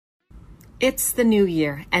It's the new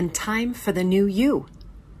year and time for the new you.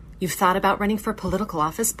 You've thought about running for political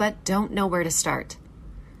office but don't know where to start.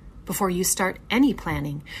 Before you start any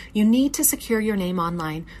planning, you need to secure your name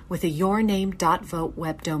online with a yourname.vote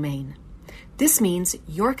web domain. This means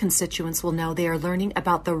your constituents will know they are learning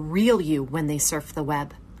about the real you when they surf the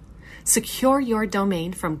web. Secure your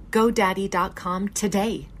domain from GoDaddy.com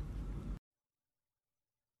today.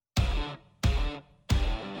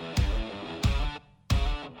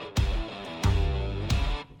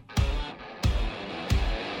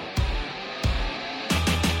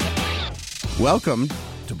 Welcome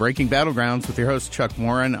to Breaking Battlegrounds with your host, Chuck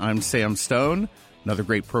Warren. I'm Sam Stone. Another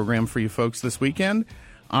great program for you folks this weekend.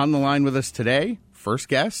 On the line with us today, first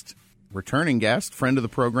guest, returning guest, friend of the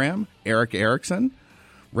program, Eric Erickson,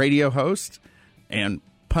 radio host and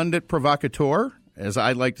pundit provocateur. As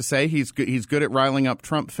I like to say, he's good at riling up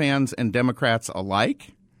Trump fans and Democrats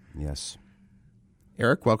alike. Yes.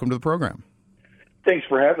 Eric, welcome to the program. Thanks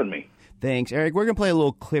for having me. Thanks, Eric. We're going to play a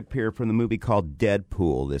little clip here from the movie called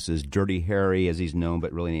Deadpool. This is Dirty Harry, as he's known,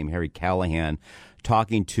 but really named Harry Callahan,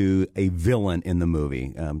 talking to a villain in the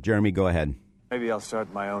movie. Jeremy, go ahead. Maybe I'll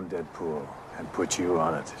start my own Deadpool and put you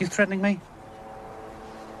on it. You threatening me?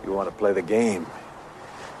 You want to play the game?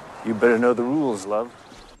 You better know the rules, love.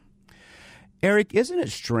 Eric, isn't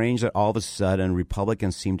it strange that all of a sudden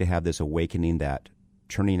Republicans seem to have this awakening that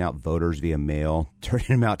turning out voters via mail, turning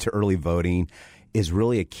them out to early voting, is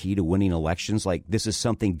really a key to winning elections? Like, this is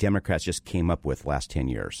something Democrats just came up with last 10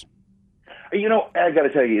 years. You know, I got to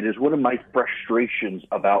tell you, it is one of my frustrations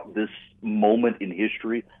about this moment in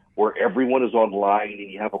history where everyone is online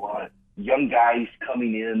and you have a lot of young guys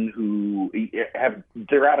coming in who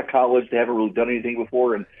they're out of college, they haven't really done anything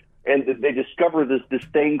before, and they discover this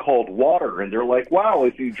thing called water, and they're like, wow,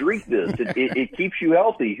 if you drink this, it keeps you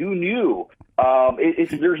healthy. Who knew?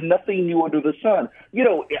 There's nothing new under the sun. You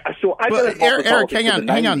know, so I got Eric,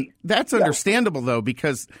 hang on. That's understandable, though,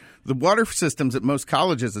 because the water systems at most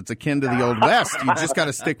colleges, it's akin to the Old West. You just got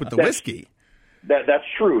to stick with the whiskey. That's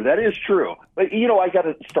true. That is true. But, you know, I got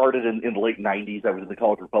it started in the late 90s. I was in the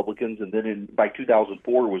College Republicans, and then by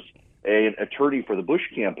 2004 was an attorney for the Bush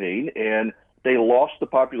campaign, and they lost the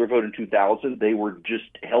popular vote in 2000. They were just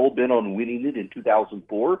hell-bent on winning it in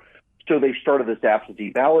 2004. So they started this absentee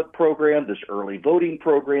ballot program, this early voting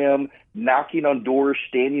program, knocking on doors,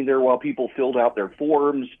 standing there while people filled out their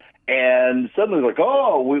forms, and suddenly like,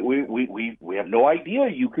 oh, we have no idea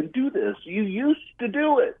you can do this. You used to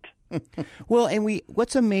do it. Well, and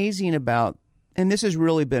what's amazing about, and this has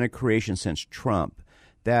really been a creation since Trump,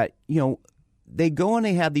 that, you know, they go and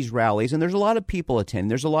they have these rallies, and there's a lot of people attending.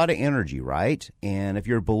 There's a lot of energy, right? And if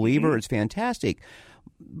you're a believer, it's fantastic.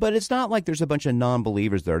 But it's not like there's a bunch of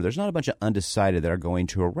non-believers there. There's not a bunch of undecided that are going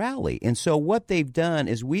to a rally. And so what they've done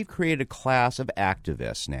is we've created a class of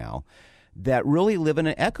activists now that really live in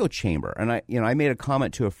an echo chamber. And I made a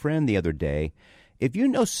comment to a friend the other day. If you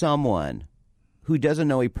know someone who doesn't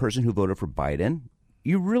know a person who voted for Biden,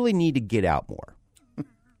 you really need to get out more.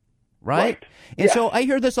 Right? And so I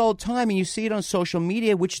hear this all the time, and you see it on social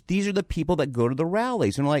media, which these are the people that go to the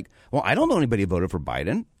rallies. And like, well, I don't know anybody who voted for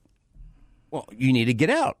Biden. Well, you need to get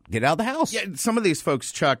out of the house. Yeah, some of these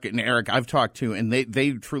folks, Chuck and Eric, I've talked to, and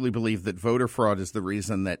they truly believe that voter fraud is the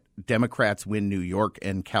reason that Democrats win New York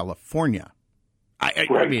and California.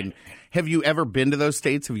 I mean, have you ever been to those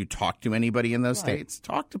states? Have you talked to anybody in those states?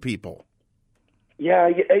 Talk to people. Yeah,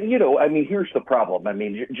 and you know, I mean, here's the problem. I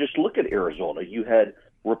mean, just look at Arizona. You had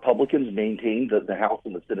Republicans maintain the House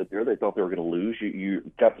and the Senate there. They thought they were going to lose.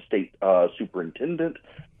 You got the state superintendent.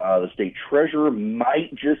 The state treasurer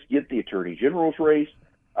might just get the attorney general's race.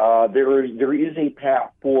 There is a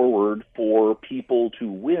path forward for people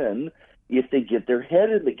to win if they get their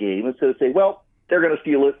head in the game instead of say, well, they're going to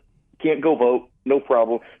steal it. Can't go vote. No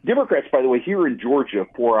problem. Democrats, by the way, here in Georgia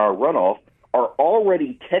for our runoff are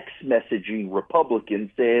already text messaging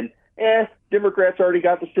Republicans saying, Democrats already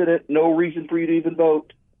got the Senate. No reason for you to even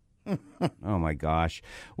vote. Oh, my gosh.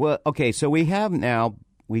 Well, okay, so we've taken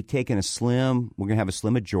we're going to have a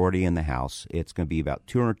slim majority in the House. It's going to be about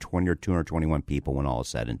 220 or 221 people when all is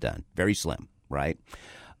said and done. Very slim, right?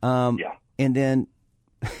 Yeah. And then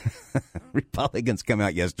Republicans come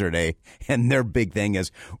out yesterday, and their big thing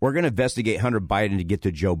is, we're going to investigate Hunter Biden to get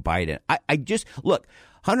to Joe Biden. Look,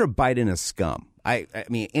 Hunter Biden is scum. I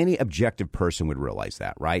mean, any objective person would realize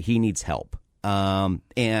that, right? He needs help.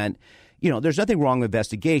 And, you know, there's nothing wrong with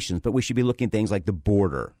investigations, but we should be looking at things like the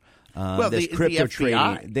border. This crypto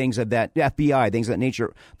trading, things of that, FBI, things of that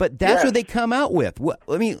nature. But that's what they come out with.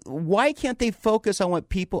 I mean, why can't they focus on what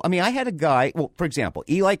people – I mean, I had a guy – well, for example,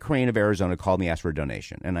 Eli Crane of Arizona called me, asked for a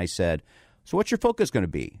donation. And I said, so what's your focus going to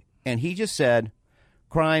be? And he just said,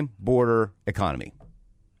 crime, border, economy.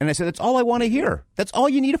 And I said, that's all I want to hear. That's all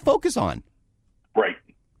you need to focus on. Right.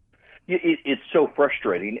 It's so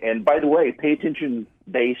frustrating. And by the way, pay attention,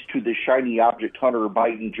 base, to the shiny object Hunter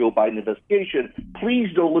Biden, Joe Biden investigation. Please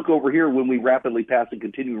don't look over here when we rapidly pass a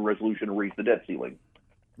continuing resolution to raise the debt ceiling.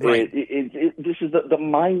 Right. This is the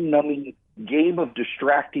mind-numbing game of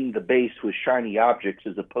distracting the base with shiny objects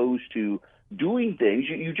as opposed to doing things.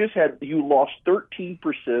 You lost 13%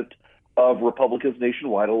 of Republicans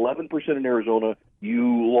nationwide, 11% in Arizona.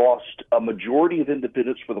 You lost a majority of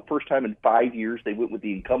independents for the first time in 5 years. They went with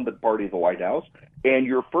the incumbent party of the White House. And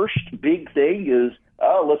your first big thing is,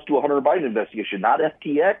 let's do a Hunter Biden investigation, not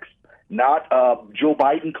FTX, not Joe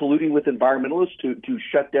Biden colluding with environmentalists to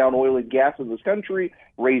shut down oil and gas in this country,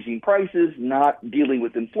 raising prices, not dealing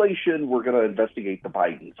with inflation. We're going to investigate the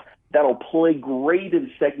Bidens. That'll play great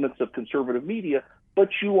in segments of conservative media, but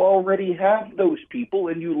you already have those people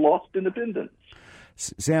and you lost independence.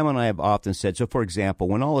 Sam and I have often said, so for example,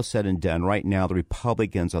 when all is said and done, right now the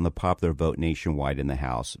Republicans on the popular vote nationwide in the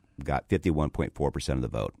House got 51.4% of the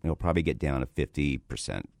vote. It'll probably get down to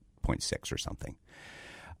 50.6% or something.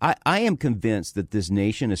 I am convinced that this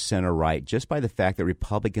nation is center-right just by the fact that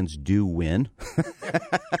Republicans do win.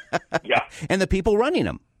 Yeah. And the people running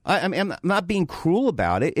them. I'm not being cruel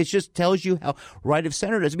about it. It just tells you how right of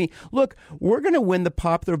center it is. I mean, look, we're going to win the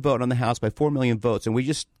popular vote on the House by 4 million votes, and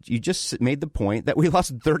you just made the point that we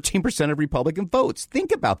lost 13% of Republican votes.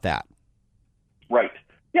 Think about that. Right.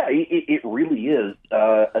 Yeah, it really is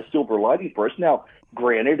a silver lining for us. Now,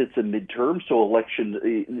 granted, it's a midterm, so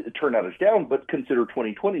election turnout is down, but consider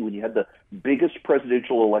 2020 when you had the biggest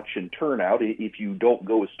presidential election turnout, if you don't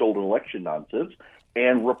go with stolen election nonsense.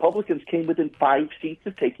 And Republicans came within 5 seats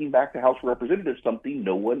of taking back the House of Representatives, something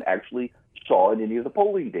no one actually saw in any of the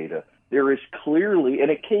polling data. There is clearly, and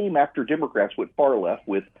it came after Democrats went far left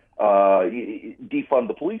with defund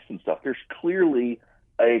the police and stuff. There's clearly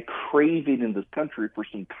a craving in this country for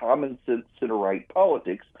some common sense center-right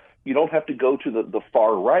politics. You don't have to go to the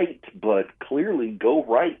far right, but clearly go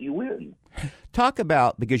right, you win. Talk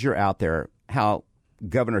about, because you're out there, how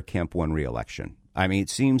Governor Kemp won re-election. I mean, it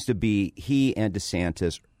seems to be he and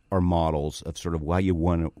DeSantis are models of sort of why you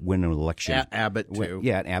win an election. Abbott, too.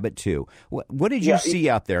 Yeah, Abbott, too. What did you see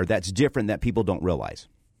out there that's different that people don't realize?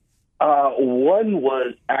 One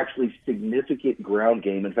was actually significant ground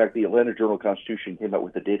game. In fact, the Atlanta Journal-Constitution came out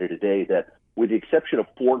with the data today that with the exception of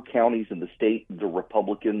 4 counties in the state, the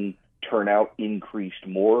Republican turnout increased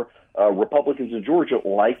more. Republicans in Georgia,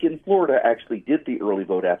 like in Florida, actually did the early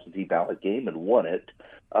vote absentee ballot game and won it.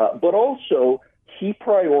 But also, he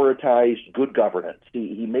prioritized good governance.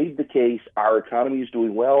 He made the case, our economy is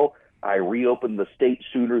doing well. I reopened the state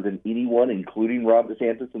sooner than anyone, including Ron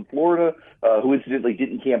DeSantis in Florida, who incidentally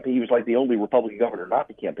didn't campaign. He was like the only Republican governor not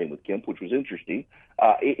to campaign with Kemp, which was interesting.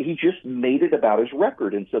 He just made it about his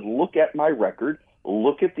record and said, look at my record,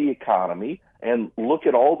 look at the economy, and look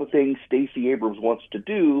at all the things Stacey Abrams wants to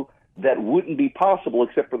do that wouldn't be possible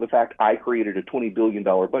except for the fact I created a $20 billion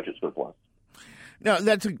budget surplus. No,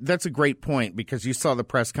 that's a great point, because you saw the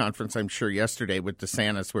press conference, I'm sure, yesterday with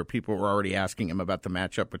DeSantis where people were already asking him about the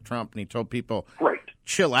matchup with Trump, and he told people, right,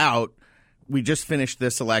 chill out. We just finished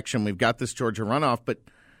this election. We've got this Georgia runoff. But,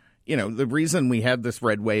 you know, the reason we had this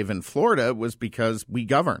red wave in Florida was because we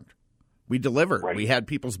governed. We delivered. Right. We had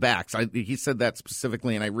people's backs. He said that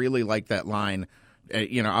specifically, and I really like that line,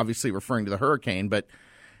 obviously referring to the hurricane. But,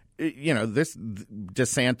 this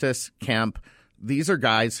DeSantis, Kemp, these are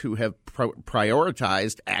guys who have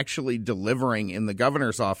prioritized actually delivering in the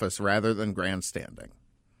governor's office rather than grandstanding.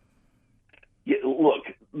 Yeah, look,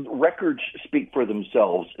 records speak for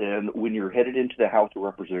themselves, and when you're headed into the House of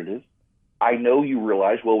Representatives, I know you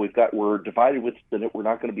realize, well, we're divided with the Senate. We're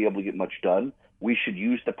not going to be able to get much done. We should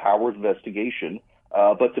use the power of investigation.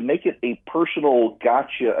 But to make it a personal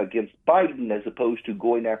gotcha against Biden as opposed to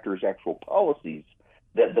going after his actual policies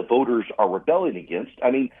that the voters are rebelling against.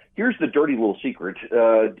 I mean, here's the dirty little secret.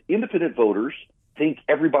 Independent voters think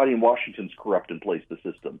everybody in Washington's corrupt and plays the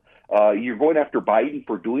system. You're going after Biden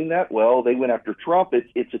for doing that? Well, they went after Trump.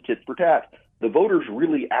 It's a tit for tat. The voters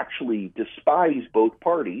really actually despise both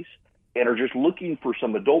parties and are just looking for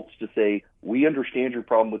some adults to say, we understand your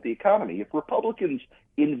problem with the economy. If Republicans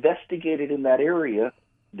investigated in that area,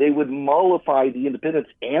 they would mollify the independents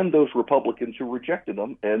and those Republicans who rejected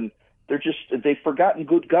them, and they've forgotten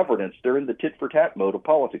good governance. They're in the tit-for-tat mode of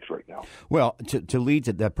politics right now. Well, to lead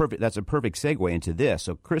to that, that's a perfect segue into this.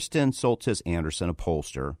 So Kristen Soltis Anderson, a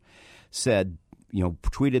pollster, said,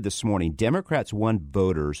 tweeted this morning, Democrats won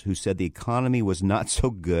voters who said the economy was not so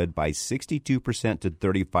good by 62% to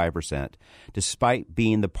 35%, despite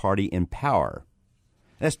being the party in power.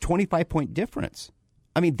 That's a 25-point difference.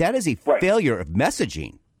 I mean, that is a failure of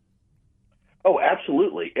messaging. Oh,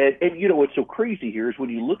 absolutely. And what's so crazy here is when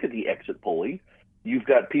you look at the exit polling, you've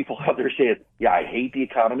got people out there saying, yeah, I hate the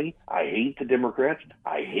economy, I hate the Democrats,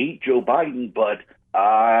 I hate Joe Biden, but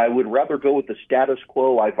I would rather go with the status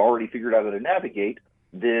quo I've already figured out how to navigate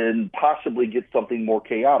than possibly get something more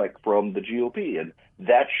chaotic from the GOP. And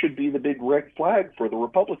that should be the big red flag for the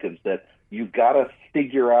Republicans, that you've got to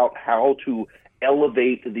figure out how to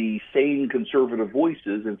elevate the sane conservative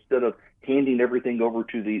voices instead of handing everything over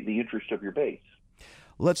to the interest of your base.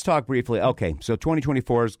 Let's talk briefly. Okay, so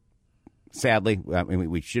 2024 is, sadly, I mean,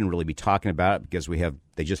 we shouldn't really be talking about it because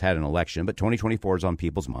they just had an election, but 2024 is on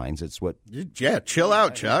people's minds. It's what. Yeah, chill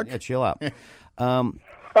out, Chuck. Yeah, chill out.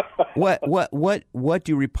 What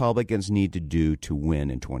do Republicans need to do to win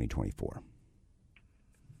in 2024?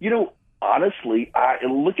 Honestly, I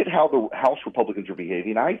look at how the House Republicans are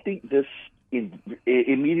behaving. I think this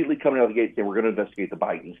immediately coming out of the gate saying we're going to investigate the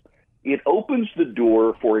Bidens. It opens the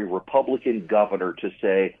door for a Republican governor to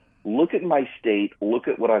say, look at my state, look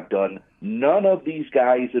at what I've done. None of these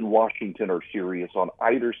guys in Washington are serious on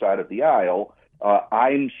either side of the aisle.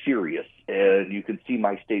 I'm serious, and you can see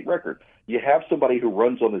my state record. You have somebody who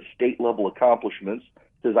runs on the state-level accomplishments,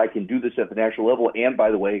 says I can do this at the national level, and,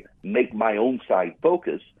 by the way, make my own side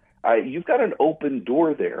focus. You've got an open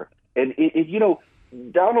door there. And,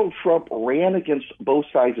 Donald Trump ran against both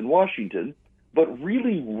sides in Washington, but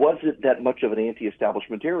really wasn't that much of an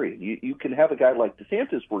anti-establishmentarian. You can have a guy like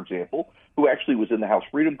DeSantis, for example, who actually was in the House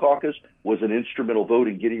Freedom Caucus, was an instrumental vote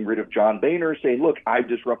in getting rid of John Boehner, saying, look, I've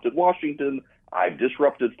disrupted Washington, I've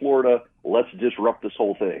disrupted Florida, let's disrupt this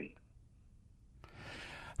whole thing.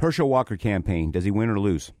 Herschel Walker campaign, does he win or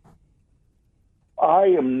lose? I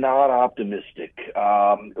am not optimistic.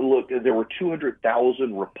 Look, there were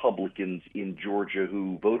 200,000 Republicans in Georgia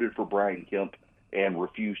who voted for Brian Kemp and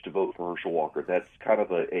refused to vote for Herschel Walker. That's kind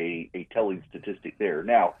of a telling statistic there.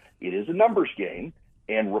 Now, it is a numbers game,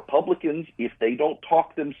 and Republicans, if they don't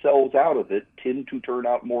talk themselves out of it, tend to turn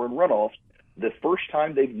out more in runoffs. The first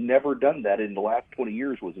time they've never done that in the last 20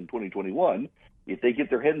 years was in 2021. If they get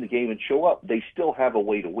their head in the game and show up, they still have a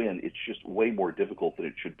way to win. It's just way more difficult than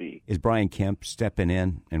it should be. Is Brian Kemp stepping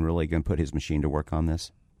in and really going to put his machine to work on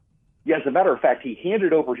this? Yeah, as a matter of fact, he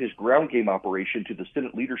handed over his ground game operation to the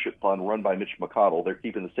Senate Leadership Fund run by Mitch McConnell. They're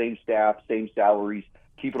keeping the same staff, same salaries,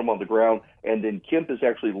 keeping them on the ground. And then Kemp is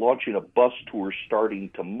actually launching a bus tour starting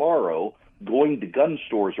tomorrow, going to gun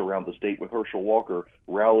stores around the state with Herschel Walker,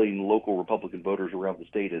 rallying local Republican voters around the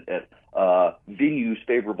state at venues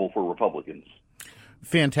favorable for Republicans.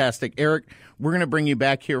 Fantastic. Eric, we're going to bring you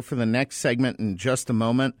back here for the next segment in just a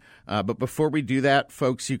moment. But before we do that,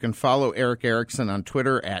 folks, you can follow Eric Erickson on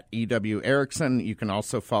Twitter at EW Erickson. You can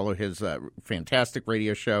also follow his fantastic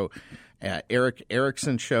radio show at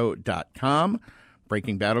ericericksonshow.com.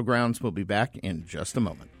 Breaking Battlegrounds will be back in just a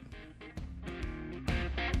moment.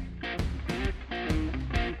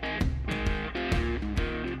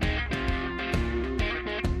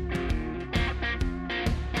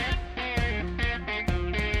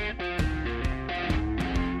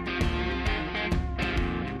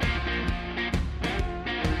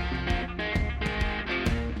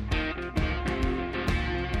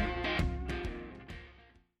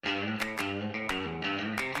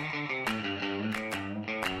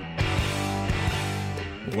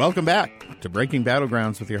 Welcome back to Breaking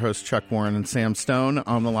Battlegrounds with your hosts Chuck Warren and Sam Stone.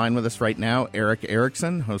 On the line with us right now, Eric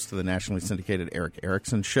Erickson, host of the nationally syndicated Eric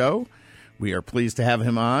Erickson Show. We are pleased to have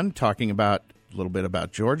him on, talking about a little bit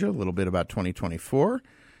about Georgia, a little bit about 2024.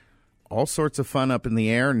 All sorts of fun up in the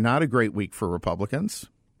air. Not a great week for Republicans.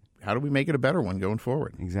 How do we make it a better one going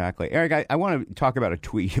forward? Exactly. Eric, I want to talk about a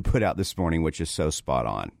tweet you put out this morning, which is so spot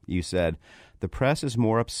on. You said, the press is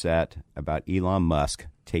more upset about Elon Musk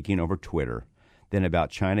taking over Twitter than about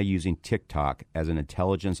China using TikTok as an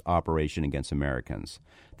intelligence operation against Americans.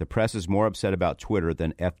 The press is more upset about Twitter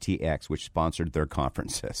than FTX, which sponsored their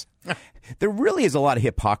conferences. There really is a lot of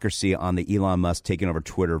hypocrisy on the Elon Musk taking over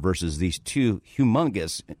Twitter versus these two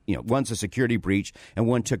humongous, one's a security breach and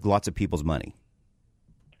one took lots of people's money.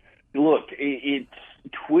 Look,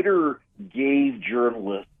 Twitter gave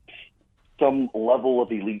journalists some level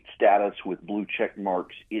of elite status with blue check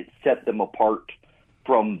marks. It set them apart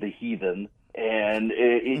from the heathen. And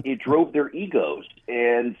it drove their egos.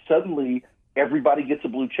 And suddenly everybody gets a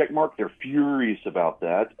blue check mark. They're furious about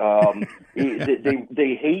that.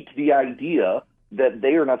 They hate the idea that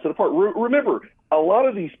they are not set apart. Remember, a lot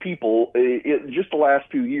of these people, just the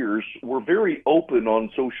last few years, were very open on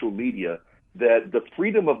social media that the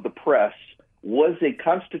freedom of the press was a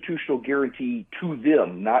constitutional guarantee to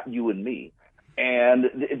them, not you and me. And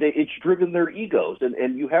it's driven their egos,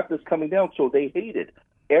 and you have this coming down, so they hate it.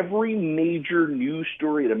 Every major news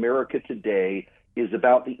story in America today is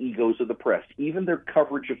about the egos of the press. Even their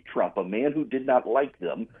coverage of Trump, a man who did not like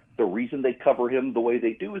them, the reason they cover him the way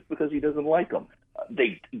they do is because he doesn't like them.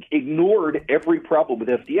 They ignored every problem with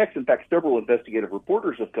FTX. In fact, several investigative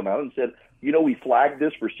reporters have come out and said, we flagged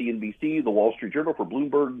this for CNBC, the Wall Street Journal, for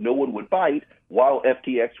Bloomberg. No one would bite while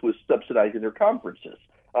FTX was subsidizing their conferences.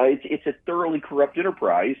 It's a thoroughly corrupt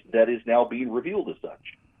enterprise that is now being revealed as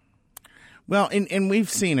such. Well, and we've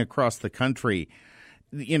seen across the country,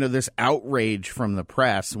 this outrage from the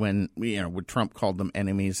press when Trump called them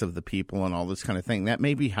enemies of the people and all this kind of thing. That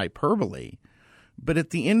may be hyperbole. But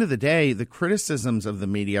at the end of the day, the criticisms of the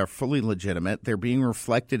media are fully legitimate. They're being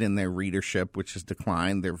reflected in their readership, which has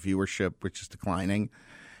declined, their viewership, which is declining.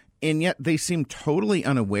 And yet they seem totally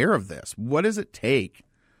unaware of this. What does it take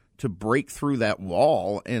to break through that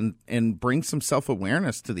wall and bring some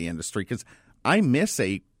self-awareness to the industry? Because I miss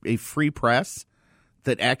a free press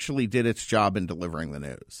that actually did its job in delivering the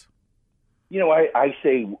news. I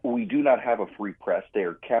say we do not have a free press. They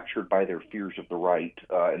are captured by their fears of the right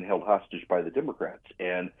and held hostage by the Democrats.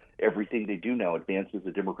 And everything they do now advances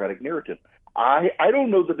the Democratic narrative. I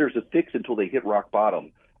don't know that there's a fix until they hit rock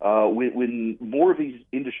bottom. When more of these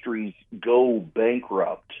industries go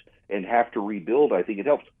bankrupt and have to rebuild, I think it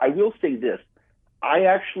helps. I will say this. I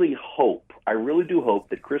really do hope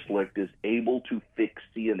that Chris Licht is able to fix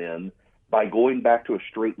CNN by going back to a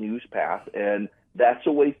straight news path, and that's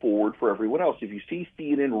a way forward for everyone else. If you see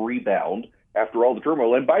CNN rebound after all the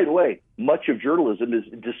turmoil, and by the way, much of journalism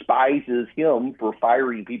despises him for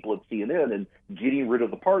firing people at CNN and getting rid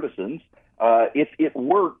of the partisans. If it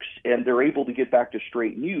works and they're able to get back to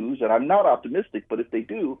straight news, and I'm not optimistic, but if they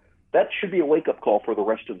do, that should be a wake-up call for the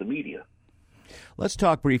rest of the media. Let's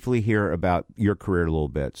talk briefly here about your career a little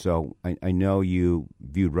bit. So I know you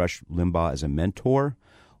viewed Rush Limbaugh as a mentor.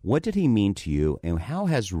 What did he mean to you, and how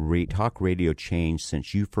has talk radio changed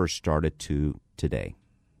since you first started to today?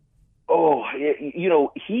 Oh,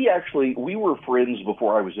 we were friends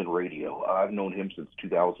before I was in radio. I've known him since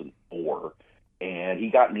 2004, and he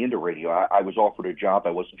got me into radio. I was offered a job. I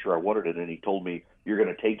wasn't sure I wanted it, and he told me, "You're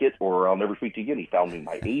going to take it or I'll never speak to you again." He found me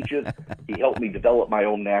my agent. He helped me develop my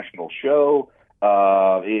own national show.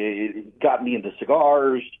 It got me into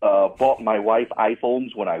cigars, bought my wife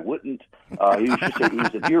iPhones when I wouldn't. He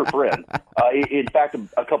was a dear friend. In fact,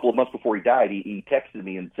 a couple of months before he died, he texted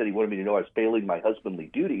me and said he wanted me to know I was failing my husbandly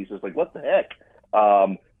duties. I was like, what the heck?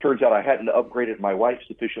 Turns out I hadn't upgraded my wife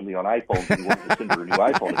sufficiently on iPhones, and he wanted to send her a new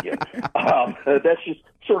iPhone again. That's just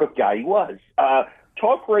sort of guy he was.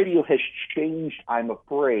 Talk radio has changed, I'm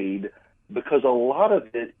afraid, because a lot of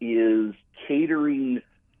it is catering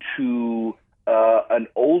to an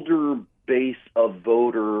older base of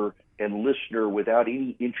voter and listener without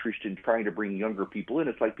any interest in trying to bring younger people in.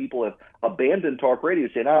 It's like people have abandoned talk radio,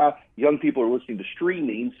 saying, young people are listening to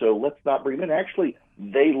streaming, so let's not bring them in. Actually,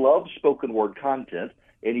 they love spoken word content,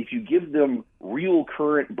 and if you give them real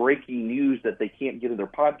current breaking news that they can't get in their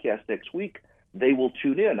podcast next week, they will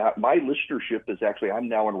tune in. My listenership is actually, I'm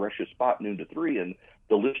now on Rush's spot noon to 3, and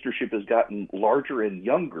the listenership has gotten larger and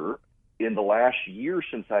younger in the last year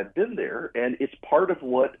since I've been there, and it's part of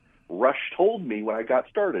what Rush told me when I got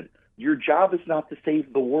started. Your job is not to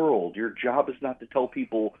save the world. Your job is not to tell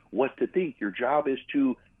people what to think. Your job is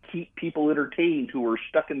to keep people entertained who are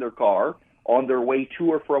stuck in their car on their way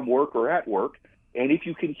to or from work or at work. And if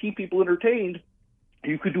you can keep people entertained,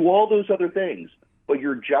 you could do all those other things. But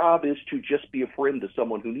your job is to just be a friend to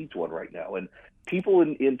someone who needs one right now. And people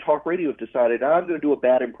in talk radio have decided, I'm going to do a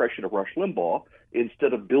bad impression of Rush Limbaugh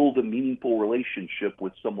instead of build a meaningful relationship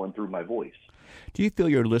with someone through my voice. Do you feel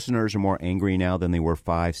your listeners are more angry now than they were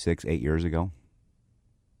 5, 6, 8 years ago?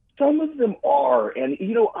 Some of them are. And,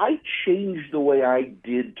 I changed the way I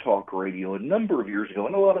did talk radio a number of years ago,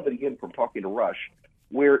 and a lot of it, again, from talking to Rush,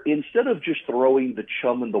 where instead of just throwing the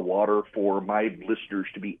chum in the water for my listeners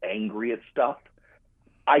to be angry at stuff,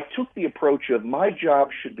 I took the approach of my job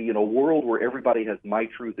should be in a world where everybody has my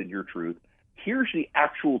truth and your truth. Here's the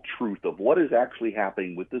actual truth of what is actually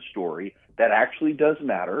happening with this story that actually does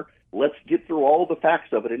matter. Let's get through all the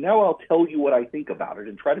facts of it, and now I'll tell you what I think about it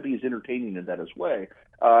and try to be as entertaining in that as way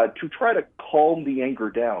to try to calm the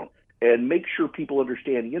anger down and make sure people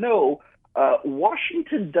understand,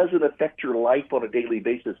 Washington doesn't affect your life on a daily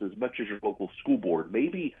basis as much as your local school board.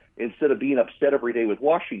 Maybe instead of being upset every day with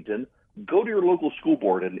Washington, go to your local school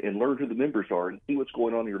board and learn who the members are and see what's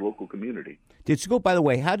going on in your local community. By the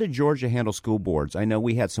way, how did Georgia handle school boards? I know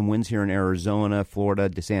we had some wins here in Arizona, Florida.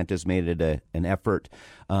 DeSantis made it an effort.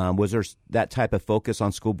 Was there that type of focus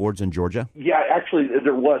on school boards in Georgia? Yeah, actually,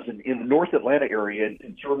 there was. In the North Atlanta area,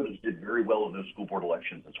 conservatives did very well in those school board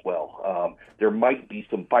elections as well. There might be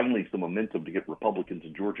finally some momentum to get Republicans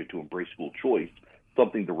in Georgia to embrace school choice,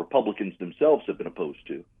 something the Republicans themselves have been opposed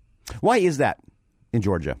to. Why is that in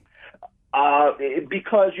Georgia?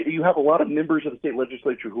 Because you have a lot of members of the state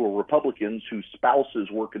legislature who are Republicans whose spouses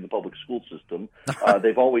work in the public school system.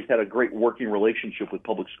 They've always had a great working relationship with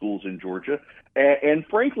public schools in Georgia. And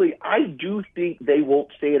frankly, I do think they won't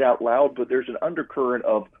say it out loud, but there's an undercurrent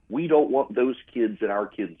of we don't want those kids in our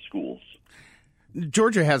kids' schools.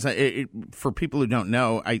 Georgia has, for people who don't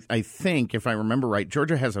know, I think, if I remember right,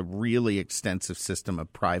 Georgia has a really extensive system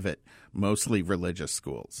of private, mostly religious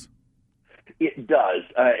schools. It does,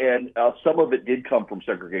 and some of it did come from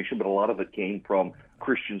segregation, but a lot of it came from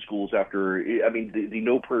Christian schools after, the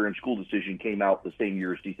No Prayer in School decision came out the same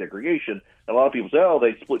year as desegregation. And a lot of people say,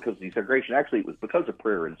 they split because of desegregation. Actually, it was because of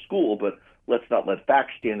prayer in school, but let's not let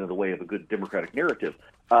facts stand in the way of a good Democratic narrative.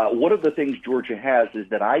 One of the things Georgia has is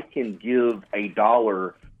that I can give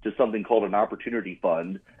 $1 to something called an opportunity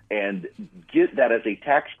fund and get that as a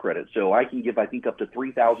tax credit. So I can give, I think, up to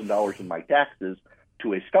 $3,000 in my taxes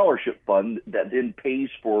to a scholarship fund that then pays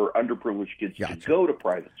for underprivileged kids to go to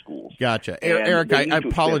private schools. Gotcha. Eric, I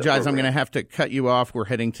apologize. I'm going to have to cut you off. We're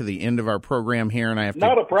heading to the end of our program here, and I have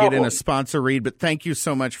to get in a sponsor read. But thank you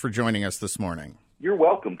so much for joining us this morning. You're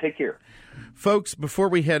welcome. Take care. Folks, before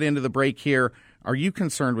we head into the break here, are you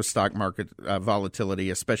concerned with stock market volatility,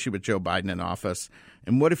 especially with Joe Biden in office?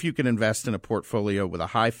 And what if you could invest in a portfolio with a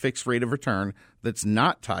high fixed rate of return that's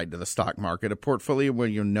not tied to the stock market, a portfolio where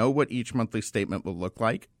you know what each monthly statement will look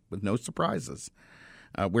like with no surprises,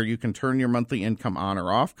 where you can turn your monthly income on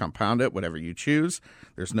or off, compound it, whatever you choose.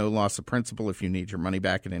 There's no loss of principal if you need your money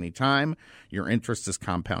back at any time. Your interest is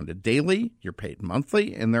compounded daily, you're paid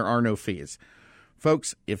monthly, and there are no fees.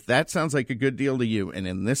 Folks, if that sounds like a good deal to you, and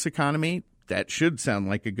in this economy, that should sound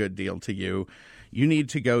like a good deal to you, you need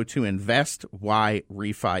to go to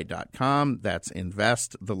investyrefi.com. That's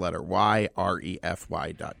invest, the letter Y,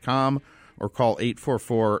 REFY.com, or call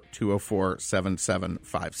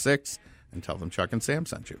 844-204-7756 and tell them Chuck and Sam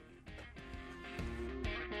sent you.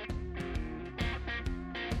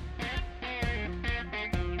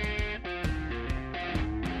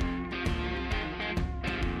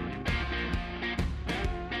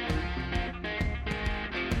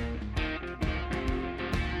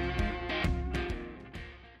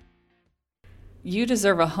 You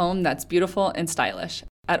deserve a home that's beautiful and stylish.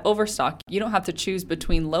 At Overstock, you don't have to choose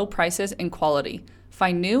between low prices and quality.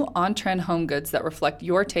 Find new, on-trend home goods that reflect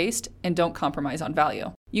your taste and don't compromise on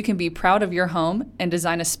value. You can be proud of your home and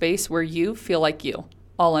design a space where you feel like you,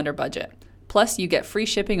 all under budget. Plus, you get free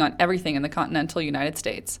shipping on everything in the continental United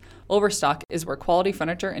States. Overstock is where quality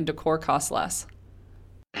furniture and decor cost less.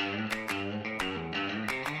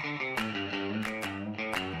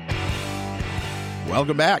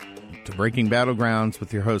 Welcome back to Breaking Battlegrounds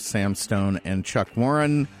with your hosts Sam Stone and Chuck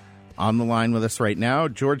Warren. On the line with us right now,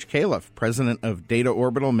 George Califf, president of Data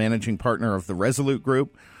Orbital, managing partner of the Resolute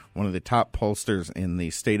Group, one of the top pollsters in the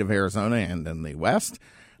state of Arizona and in the West.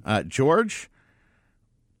 George,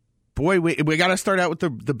 boy, we got to start out with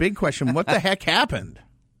the big question. What the heck happened?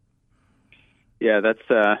 Yeah, that's.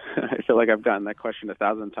 I feel like I've gotten that question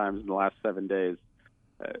 1,000 times in the last 7 days.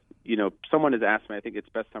 Someone has asked me, I think it's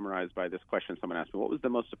best summarized by this question. Someone asked me, what was the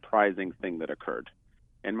most surprising thing that occurred?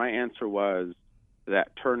 And my answer was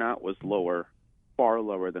that turnout was lower, far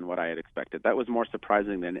lower than what I had expected. That was more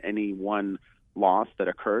surprising than any one loss that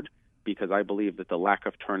occurred, because I believe that the lack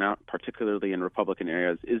of turnout, particularly in Republican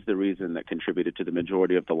areas, is the reason that contributed to the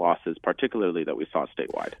majority of the losses, particularly that we saw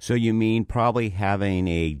statewide. So you mean probably having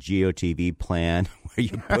a GOTV plan where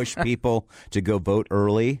you push people to go vote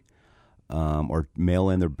early? Or mail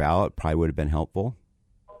in their ballot probably would have been helpful.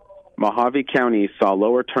 Mojave County saw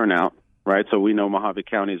lower turnout, right? So we know Mojave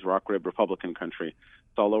County is rock rib Republican country.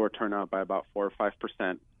 Saw lower turnout by about 4 or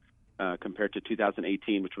 5% compared to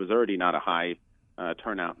 2018, which was already not a high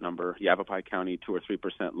turnout number. Yavapai County 2 or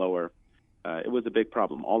 3% lower. It was a big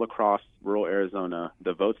problem all across rural Arizona.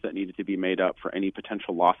 The votes that needed to be made up for any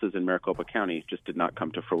potential losses in Maricopa County just did not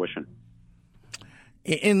come to fruition.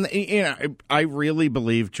 I really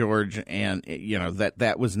believe, George, and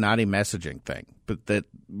that was not a messaging thing, but that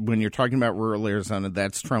when you're talking about rural Arizona,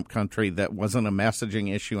 that's Trump country. That wasn't a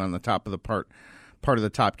messaging issue on the top of the part of the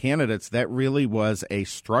top candidates. That really was a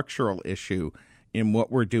structural issue in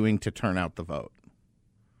what we're doing to turn out the vote.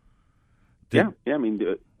 Yeah. I mean,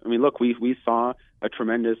 I mean, look, we saw a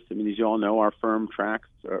tremendous, I mean, as you all know, our firm tracks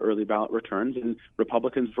early ballot returns, and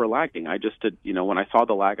Republicans were lagging. I just did, when I saw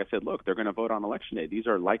the lag, I said, look, they're going to vote on Election Day. These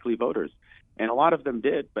are likely voters. And a lot of them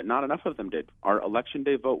did, but not enough of them did. Our Election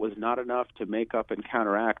Day vote was not enough to make up and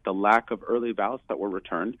counteract the lack of early ballots that were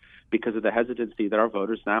returned because of the hesitancy that our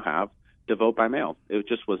voters now have to vote by mail. It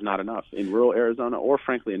just was not enough in rural Arizona or,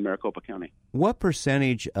 frankly, in Maricopa County. What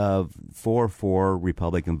percentage of 4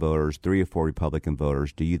 Republican voters, 3 or 4 Republican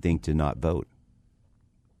voters, do you think did not vote?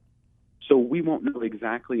 So we won't know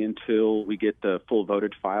exactly until we get the full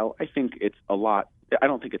voted file. I think it's a lot. I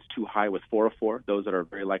don't think it's too high with 4 of 4, those that are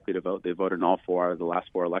very likely to vote. They voted in all 4 out of the last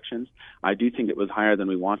 4 elections. I do think it was higher than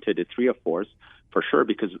we wanted at 3 of 4s, for sure,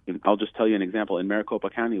 because I'll just tell you an example. In Maricopa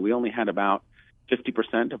County, we only had about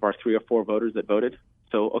 50% of our 3 or 4 voters that voted.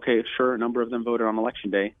 So, okay, sure, a number of them voted on Election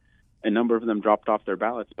Day. A number of them dropped off their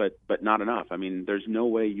ballots, but not enough. I mean, there's no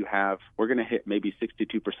way we're going to hit maybe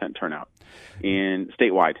 62% turnout in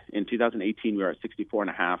statewide. In 2018, we were at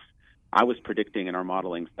 64.5%. I was predicting in our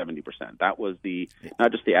modeling 70%. That was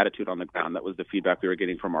not just the attitude on the ground, that was the feedback we were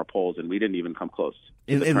getting from our polls, and we didn't even come close.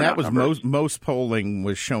 And that was most polling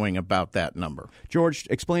was showing about that number. George,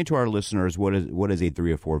 explain to our listeners what is a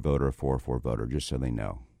 3 or 4 voter, a 4 or 4 voter, just so they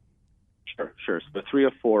know. Sure. So the 3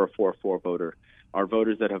 or 4 or 4 or 4 voter are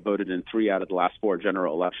voters that have voted in 3 out of the last 4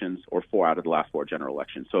 general elections or 4 out of the last 4 general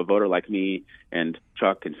elections. So a voter like me and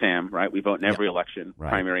Chuck and Sam, right? We vote in every election, right,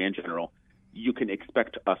 primary and general. You can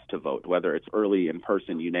expect us to vote, whether it's early, in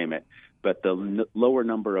person, you name it. But the lower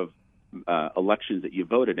number of elections that you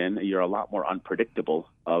voted in, you're a lot more unpredictable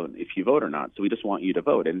of if you vote or not. So we just want you to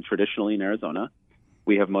vote. And traditionally in Arizona,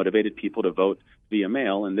 we have motivated people to vote via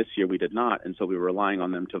mail, and this year we did not. And so we were relying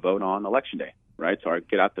on them to vote on Election Day, right? So our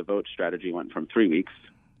Get Out the Vote strategy went from 3 weeks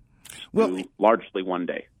to largely 1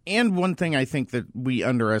 day. And one thing I think that we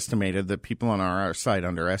underestimated, that people on our side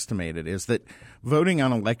underestimated, is that voting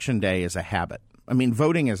on Election Day is a habit. I mean,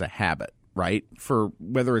 voting is a habit, right? For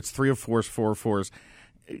whether it's 3 or 4s, 4 or 4s,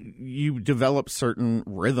 you develop certain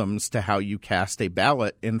rhythms to how you cast a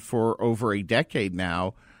ballot. And for over a decade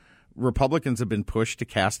now, Republicans have been pushed to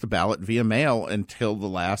cast a ballot via mail until the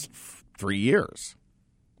last 3 years.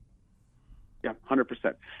 Yeah,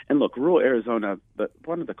 100%. And look, rural Arizona,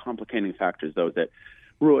 one of the complicating factors, though, is that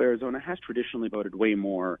rural Arizona has traditionally voted way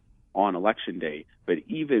more on Election Day, but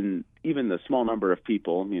even the small number of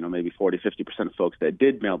people, maybe 40, 50% of folks that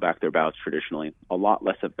did mail back their ballots traditionally, a lot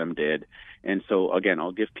less of them did. And so, again,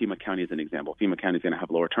 I'll give Pima County as an example. Pima County is going to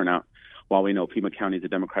have lower turnout. While we know Pima County is a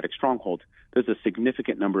Democratic stronghold, there's a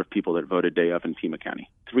significant number of people that voted day of in Pima County.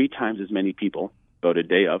 3 times as many people voted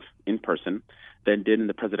day of in person than did in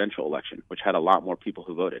the presidential election, which had a lot more people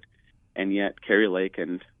who voted. And yet Kari Lake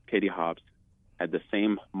and Katie Hobbs had the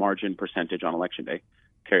same margin percentage on Election Day,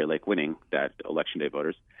 Kari Lake winning that Election Day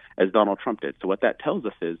voters, as Donald Trump did. So what that tells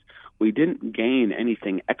us is we didn't gain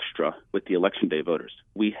anything extra with the Election Day voters.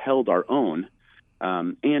 We held our own,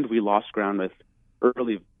 and we lost ground with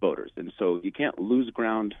early voters. And so you can't lose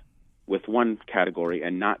ground with one category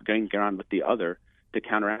and not gain ground with the other to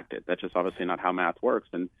counteract it. That's just obviously not how math works.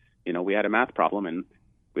 And, we had a math problem, and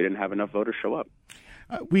we didn't have enough voters show up.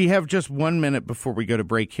 We have just 1 minute before we go to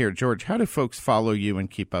break here. George, how do folks follow you and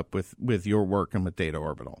keep up with your work and with Data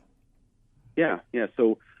Orbital? Yeah.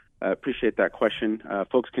 So appreciate that question.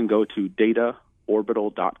 Folks can go to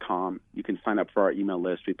dataorbital.com. You can sign up for our email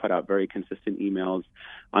list. We put out very consistent emails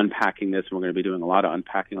unpacking this, and we're going to be doing a lot of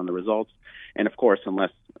unpacking on the results. And, of course,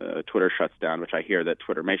 unless Twitter shuts down, which I hear that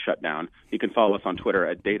Twitter may shut down, you can follow us on Twitter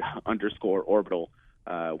at data_orbital.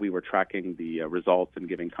 We were tracking the results and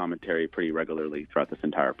giving commentary pretty regularly throughout this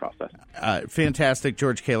entire process. Fantastic.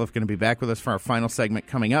 George Califf going to be back with us for our final segment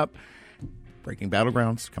coming up. Breaking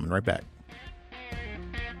Battlegrounds, coming right back.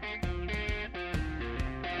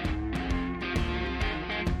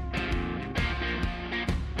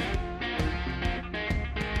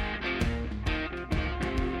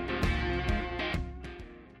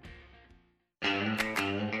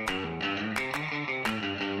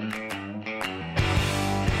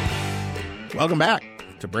 Welcome back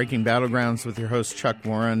to Breaking Battlegrounds with your hosts Chuck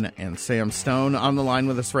Warren and Sam Stone. On the line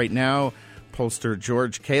with us right now, pollster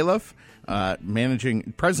George Califf,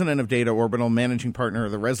 managing president of Data Orbital, managing partner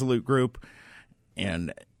of the Resolute Group,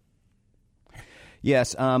 and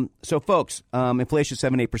yes. So, folks, inflation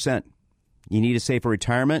 7-8%. You need to save for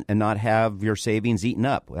retirement and not have your savings eaten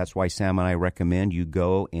up. That's why Sam and I recommend you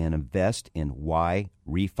go and invest in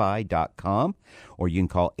yrefi.com, or you can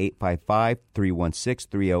call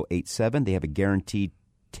 855-316-3087. They have a guaranteed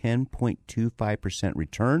 10.25%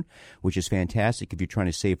 return, which is fantastic if you're trying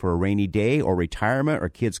to save for a rainy day or retirement or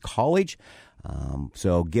kids' college.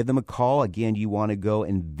 So give them a call. Again, you want to go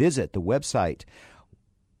and visit the website,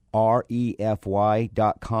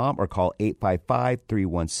 refy.com, or call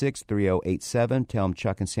 855-316-3087. Tell them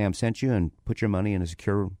Chuck and Sam sent you and put your money in a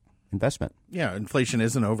secure investment. Yeah, inflation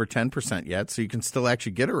isn't over 10% yet, so you can still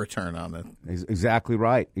actually get a return on it. Exactly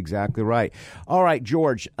right. Exactly right. All right,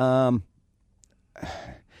 George. Sam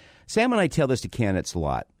and I tell this to candidates a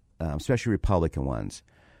lot, especially Republican ones.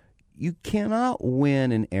 You cannot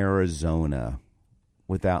win in Arizona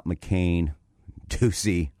without McCain,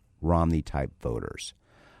 Ducey, Romney-type voters.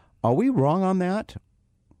 Are we wrong on that?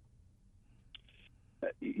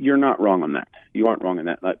 You're not wrong on that. You aren't wrong on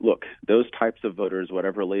that. Look, those types of voters,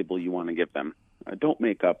 whatever label you want to give them, don't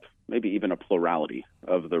make up maybe even a plurality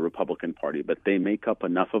of the Republican Party, but they make up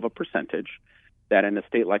enough of a percentage that in a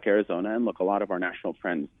state like Arizona, and look, a lot of our national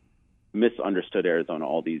friends misunderstood Arizona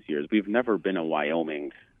all these years. We've never been a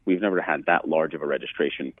Wyoming. We've never had that large of a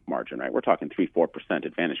registration margin, right? We're talking 3-4%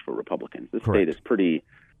 advantage for Republicans. This Correct. state is pretty,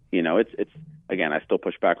 it's again, I still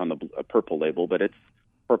push back on the purple label, but it's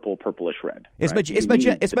purplish red. It's, right?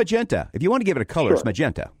 it's magenta. If you want to give it a color, Sure. It's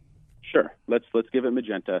magenta. Sure. Let's give it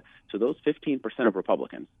magenta. So those 15% of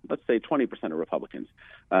Republicans, let's say 20% of Republicans,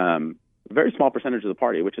 a very small percentage of the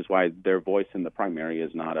party, which is why their voice in the primary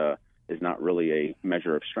is not really a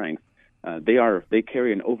measure of strength. They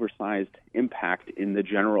carry an oversized impact in the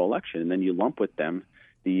general election, and then you lump with them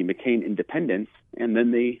the McCain independents, and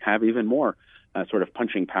then they have even more sort of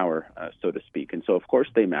punching power, so to speak. And so, of course,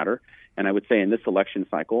 they matter. And I would say in this election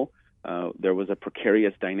cycle, there was a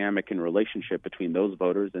precarious dynamic in relationship between those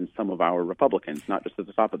voters and some of our Republicans, not just at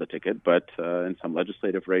the top of the ticket, but in some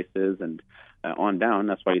legislative races and on down.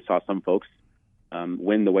 That's why you saw some folks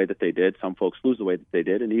win the way that they did, some folks lose the way that they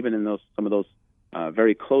did, and even in some of those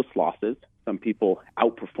very close losses, some people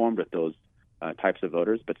outperformed with those types of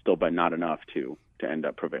voters, but still by not enough to end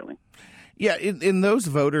up prevailing. Yeah, in those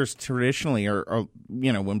voters traditionally are,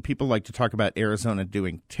 when people like to talk about Arizona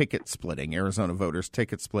doing ticket splitting, Arizona voters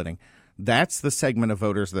ticket splitting, that's the segment of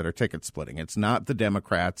voters that are ticket splitting. It's not the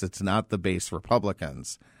Democrats. It's not the base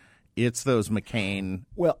Republicans. It's those McCain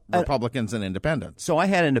Republicans and independents. So I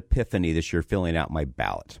had an epiphany this year filling out my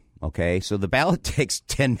ballot. Okay, so the ballot takes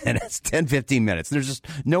 10 minutes, 10, 15 minutes. There's just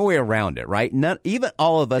no way around it, right? Even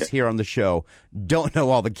all of us here on the show don't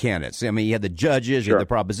know all the candidates. I mean, you have the judges, you have the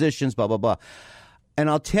propositions, blah, blah, blah.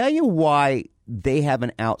 And I'll tell you why they have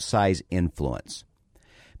an outsized influence.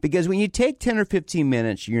 Because when you take 10 or 15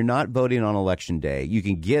 minutes, you're not voting on Election Day. You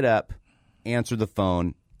can get up, answer the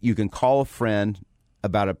phone, you can call a friend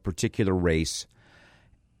about a particular race,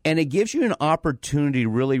 and it gives you an opportunity to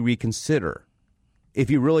really reconsider if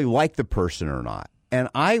you really like the person or not. And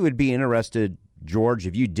I would be interested, George,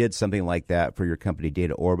 if you did something like that for your company,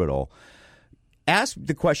 Data Orbital. Ask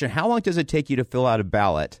the question, how long does it take you to fill out a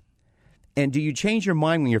ballot? And do you change your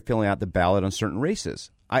mind when you're filling out the ballot on certain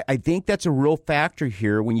races? I think that's a real factor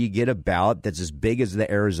here when you get a ballot that's as big as the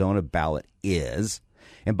Arizona ballot is.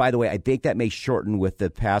 And by the way, I think that may shorten with the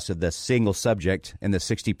pass of the single subject and the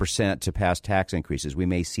 60% to pass tax increases. We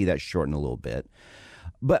may see that shorten a little bit.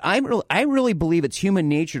 But I really believe it's human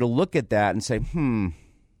nature to look at that and say,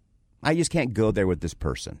 I just can't go there with this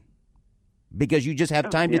person. Because you just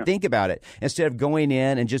have time to think about it instead of going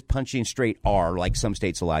in and just punching straight R like some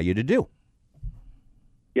states allow you to do.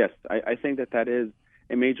 Yes, I think that is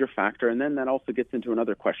a major factor. And then that also gets into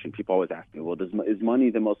another question. People always ask me, well, is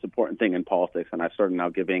money the most important thing in politics? And I've started now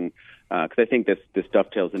giving, because I think this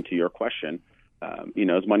dovetails into your question.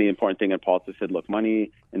 Is money an important thing in politics? I said, look,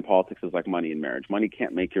 money in politics is like money in marriage. Money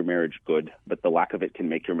can't make your marriage good, but the lack of it can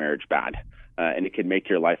make your marriage bad. And it can make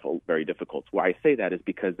your life very difficult. Why I say that is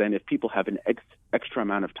because then if people have an extra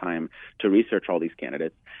amount of time to research all these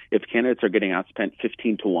candidates, if candidates are getting outspent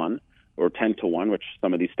 15-1 or 10-1, which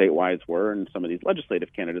some of these statewide were and some of these legislative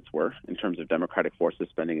candidates were in terms of Democratic forces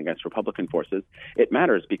spending against Republican forces, it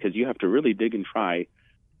matters because you have to really dig and try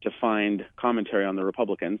to find commentary on the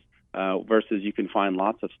Republicans versus you can find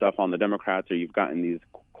lots of stuff on the Democrats, or you've gotten these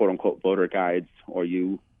quote-unquote voter guides, or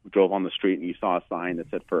you drove on the street and you saw a sign that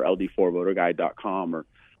said for ld4voterguide.com or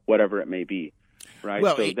whatever it may be, right?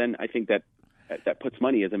 Well, then I think that puts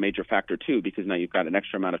money as a major factor too, because now you've got an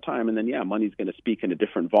extra amount of time, and then money's going to speak in a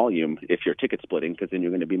different volume if you're ticket splitting, because then you're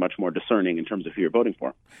going to be much more discerning in terms of who you're voting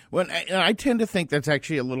for. Well, I tend to think that's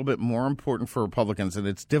actually a little bit more important for Republicans, and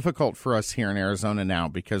it's difficult for us here in Arizona now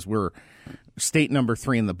because we're state number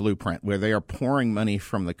 3 in the blueprint, where they are pouring money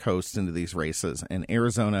from the coast into these races, and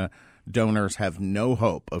Arizona donors have no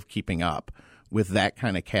hope of keeping up with that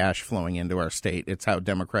kind of cash flowing into our state. It's how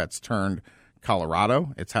Democrats turned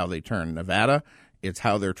Colorado. It's how they turned Nevada. It's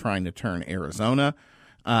how they're trying to turn Arizona.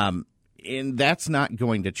 And that's not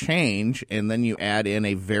going to change. And then you add in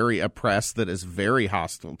a press that is very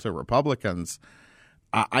hostile to Republicans.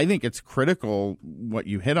 I think it's critical what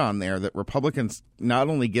you hit on there, that Republicans not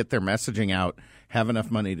only get their messaging out, have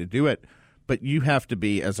enough money to do it, but you have to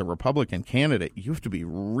be, as a Republican candidate, you have to be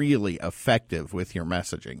really effective with your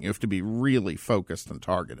messaging. You have to be really focused and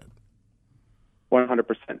targeted. 100%.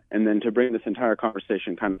 And then to bring this entire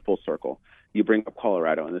conversation kind of full circle, you bring up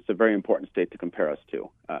Colorado, and it's a very important state to compare us to.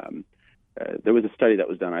 There was a study that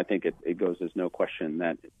was done. I think it goes as no question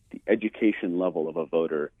that the education level of a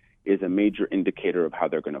voter is a major indicator of how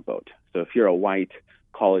they're going to vote. So if you're a white,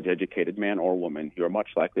 college-educated man or woman, you're much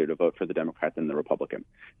likelier to vote for the Democrat than the Republican.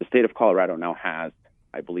 The state of Colorado now has,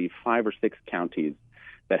 I believe, 5 or 6 counties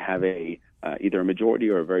that have either a majority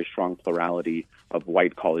or a very strong plurality of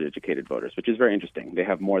white college-educated voters, which is very interesting. They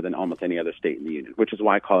have more than almost any other state in the union, which is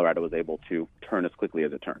why Colorado was able to turn as quickly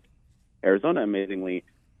as it turned. Arizona, amazingly,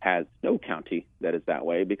 has no county that is that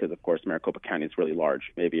way because, of course, Maricopa County is really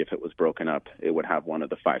large. Maybe if it was broken up, it would have one of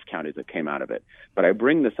the 5 counties that came out of it. But I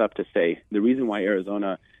bring this up to say the reason why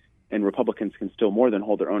Arizona and Republicans can still more than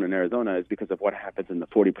hold their own in Arizona is because of what happens in the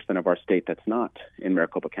 40% of our state that's not in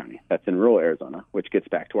Maricopa County. That's in rural Arizona, which gets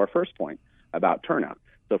back to our first point about turnout.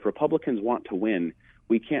 So if Republicans want to win,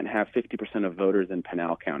 we can't have 50% of voters in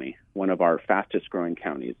Pinal County, one of our fastest growing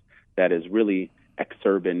counties that is really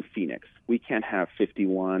exurban Phoenix. We can't have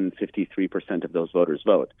 51, 53% of those voters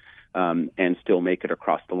vote and still make it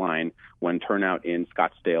across the line when turnout in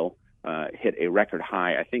Scottsdale hit a record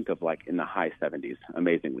high, I think, of like in the high 70s,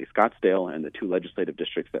 amazingly. Scottsdale and the 2 legislative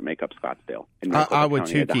districts that make up Scottsdale.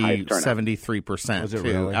 Ahwatukee, 73%. Was it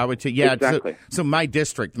really? Yeah, exactly. So my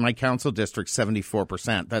district, my council district,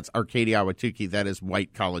 74%. That's Arcadia, Ahwatukee. That is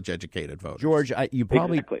white college-educated voters. George, you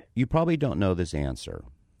probably don't know this answer,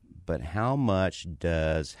 but how much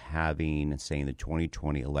does saying the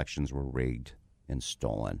 2020 elections were rigged and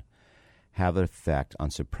stolen have an effect on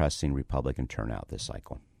suppressing Republican turnout this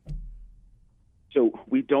cycle? So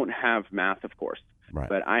we don't have math, of course, right.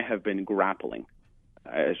 But I have been grappling.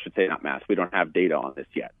 I should say not math. We don't have data on this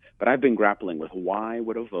yet. But I've been grappling with why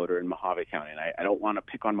would a voter in Mojave County, and I don't want to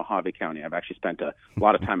pick on Mojave County. I've actually spent a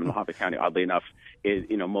lot of time in Mojave County, oddly enough,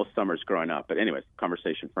 most summers growing up. But anyways,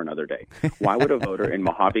 conversation for another day. Why would a voter in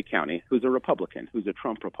Mojave County who's a Republican, who's a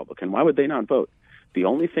Trump Republican, why would they not vote? The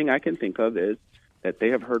only thing I can think of is that they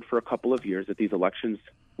have heard for a couple of years that these elections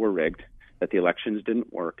were rigged, that the elections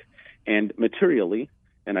didn't work, and materially,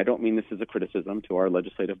 and I don't mean this as a criticism to our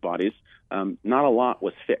legislative bodies, not a lot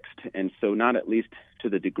was fixed, and so not at least to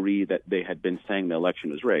the degree that they had been saying the election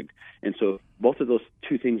was rigged. And so if both of those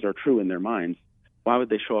two things are true in their minds, why would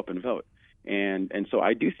they show up and vote? And so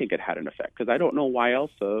I do think it had an effect, because I don't know why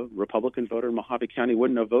else a Republican voter in Mojave County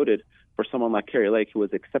wouldn't have voted for someone like Kari Lake, who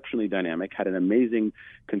was exceptionally dynamic, had an amazing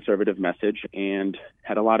conservative message, and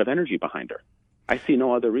had a lot of energy behind her. I see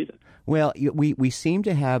no other reason. Well, we seem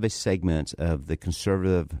to have a segment of the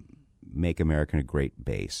conservative Make America Great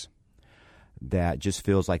base that just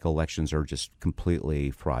feels like elections are just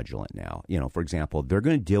completely fraudulent now. For example, they're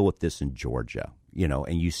going to deal with this in Georgia,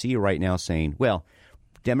 and you see right now saying, well,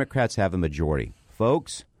 Democrats have a majority.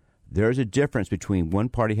 Folks, there's a difference between one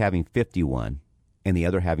party having 51 and the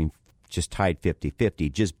other having just tied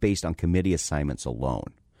 50-50 just based on committee assignments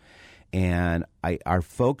alone. And our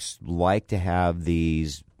folks like to have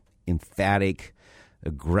these emphatic,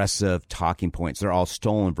 aggressive talking points. They're all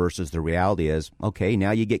stolen versus the reality is, okay,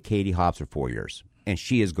 now you get Katie Hobbs for 4 years, and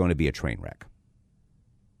she is going to be a train wreck.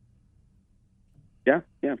 Yeah,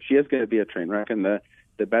 she is going to be a train wreck. And the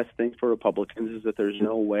best thing for Republicans is that there's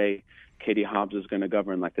no way Katie Hobbs is going to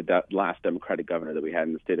govern like the last Democratic governor that we had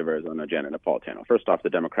in the state of Arizona, Janet Napolitano. First off, the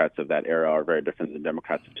Democrats of that era are very different than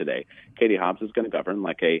Democrats of today. Katie Hobbs is going to govern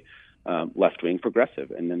like a left-wing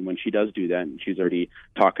progressive. And then when she does do that, and she's already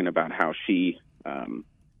talking about how she's going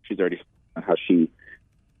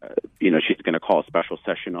to call a special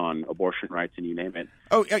session on abortion rights and you name it.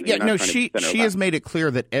 Oh, yeah, no, she has made it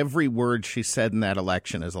clear that every word she said in that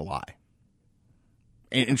election is a lie.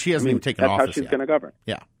 And she hasn't even taken office yet. That's how she's going to govern.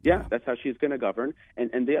 Yeah, that's how she's going to govern.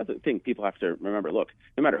 And the other thing people have to remember, look,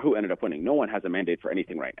 no matter who ended up winning, no one has a mandate for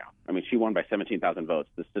anything right now. I mean, she won by 17,000 votes.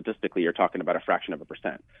 Statistically, you're talking about a fraction of a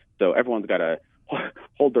percent. So everyone's got to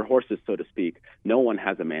hold their horses, so to speak. No one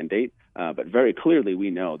has a mandate. But very clearly, we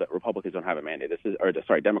know that Republicans don't have a mandate.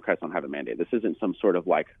 Democrats don't have a mandate. This isn't some sort of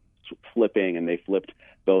like flipping, and they flipped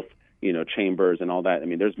both chambers and all that. I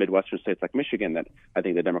mean, there's Midwestern states like Michigan that I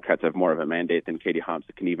think the Democrats have more of a mandate than Katie Hobbs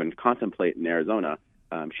can even contemplate in Arizona.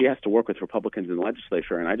 She has to work with Republicans in the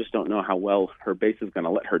legislature, and I just don't know how well her base is going to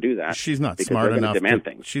let her do that. She's not smart enough.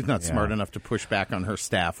 She's not smart enough to push back on her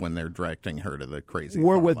staff when they're directing her to the crazy.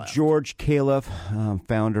 We're with left. George Califf,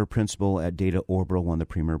 founder, principal at Data Orbital, one of the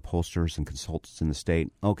premier pollsters and consultants in the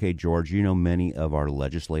state. Okay, George, you know many of our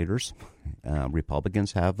legislators.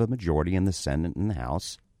 Republicans have a majority in the Senate and the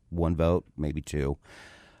House, one vote, maybe two.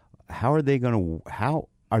 How are they going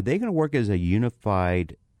to work as a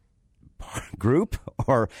unified group,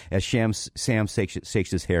 or as Sam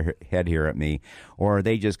shakes his head here at me, or are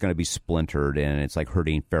they just going to be splintered and it's like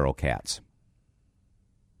herding feral cats?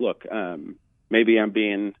 Look, maybe I'm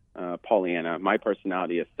being Pollyanna. My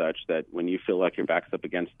personality is such that when you feel like your back's up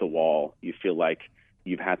against the wall, you feel like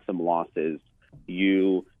you've had some losses,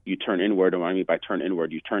 you turn inward. And what I mean by turn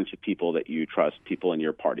inward, you turn to people that you trust, people in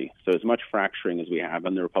your party. So as much fracturing as we have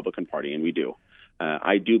in the Republican Party, and we do,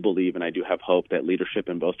 I do believe and I do have hope that leadership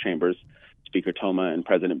in both chambers, Speaker Toma and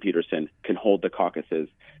President Peterson, can hold the caucuses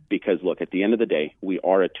because, look, at the end of the day, we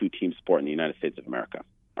are a two-team sport in the United States of America.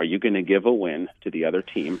 Are you going to give a win to the other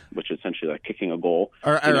team, which is essentially like kicking a goal?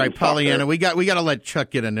 All right, Pollyanna, we got to let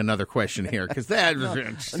Chuck get in another question here because that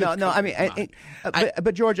no. I mean,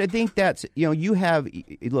 but George, I think that's you have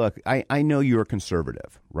look. I know you're a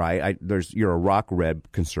conservative, right? You're a rock red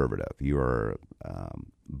conservative. You're.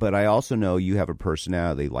 But I also know you have a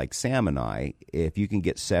personality like Sam and I. If you can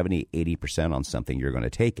get 70, 80% on something, you're going to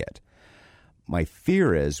take it. My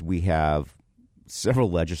fear is we have several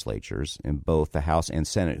legislatures in both the House and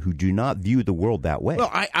Senate who do not view the world that way. Well,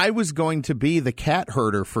 I was going to be the cat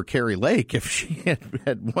herder for Carrie Lake if she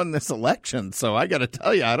had won this election. So I got to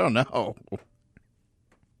tell you, I don't know.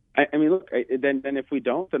 I mean, look, then if we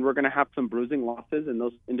don't, then we're going to have some bruising losses, and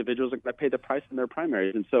those individuals are going to pay the price in their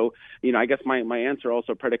primaries. And so, I guess my answer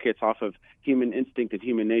also predicates off of human instinct and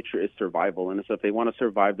human nature is survival. And so if they want to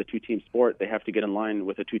survive the two-team sport, they have to get in line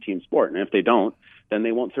with a two-team sport. And if they don't, then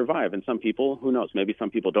they won't survive. And some people, who knows, maybe some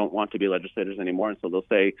people don't want to be legislators anymore, and so they'll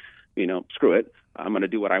say, screw it, I'm going to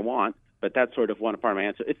do what I want. But that's sort of one part of my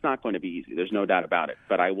answer. It's not going to be easy. There's no doubt about it.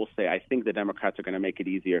 But I will say I think the Democrats are going to make it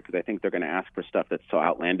easier because I think they're going to ask for stuff that's so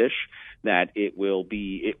outlandish that it will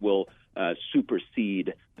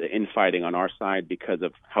supersede the infighting on our side because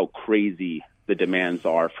of how crazy the demands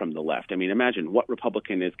are from the left. I mean, imagine what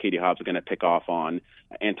Republican is Katie Hobbs going to pick off on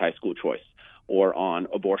anti-school choice or on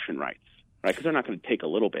abortion rights. Right, because they're not going to take a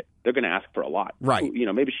little bit. They're going to ask for a lot. Right.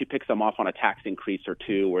 Maybe she picks them off on a tax increase or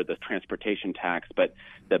two or the transportation tax. But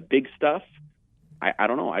the big stuff, I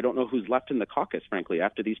don't know. I don't know who's left in the caucus, frankly,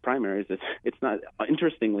 after these primaries. It's not.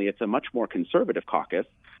 Interestingly, it's a much more conservative caucus,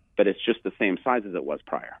 but it's just the same size as it was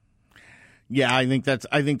prior. Yeah, I think that's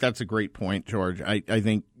a great point, George. I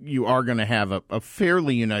think you are going to have a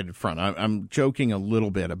fairly united front. I'm joking a little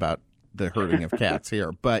bit about the herding of cats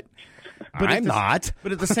here, but I'm not.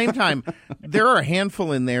 But at the same time, there are a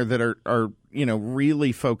handful in there that are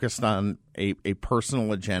really focused on a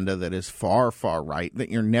personal agenda that is far, far right that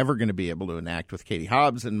you're never going to be able to enact with Katie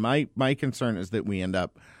Hobbs. And my concern is that we end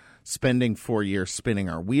up spending 4 years spinning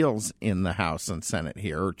our wheels in the House and Senate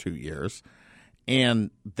here, or 2 years,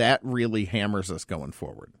 and that really hammers us going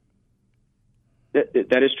forward.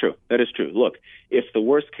 That is true. That is true. Look, if the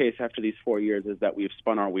worst case after these 4 years is that we've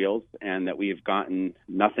spun our wheels and that we've gotten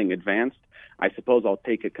nothing advanced, I suppose I'll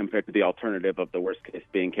take it compared to the alternative of the worst case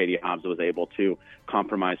being Katie Hobbs was able to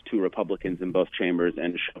compromise two Republicans in both chambers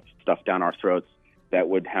and shove stuff down our throats that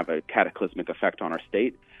would have a cataclysmic effect on our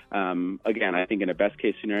state. Again, I think in a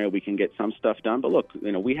best-case scenario, we can get some stuff done. But look,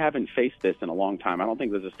 we haven't faced this in a long time. I don't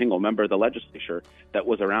think there's a single member of the legislature that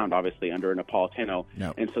was around, obviously, under Napolitano.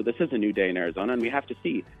 No. And so this is a new day in Arizona, and we have to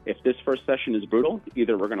see if this first session is brutal.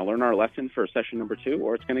 Either we're going to learn our lesson for session number 2,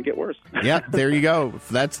 or it's going to get worse. Yeah, there you go. If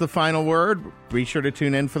that's the final word, be sure to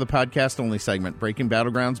tune in for the podcast-only segment, Breaking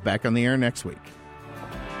Battlegrounds, back on the air next week.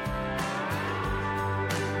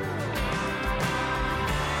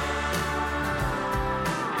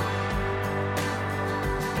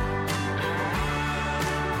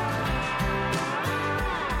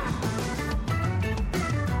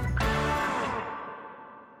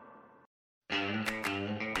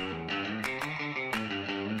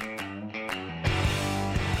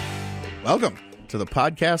 Welcome to the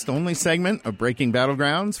podcast-only segment of Breaking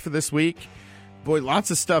Battlegrounds for this week. Boy, lots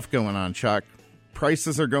of stuff going on, Chuck.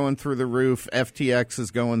 Prices are going through the roof. FTX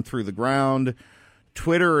is going through the ground.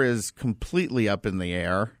 Twitter is completely up in the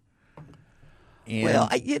air. And well,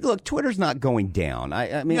 look, Twitter's not going down.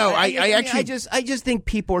 I mean, no, I just think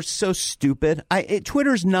people are so stupid.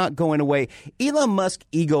 Twitter's not going away. Elon Musk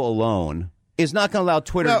ego alone is not going to allow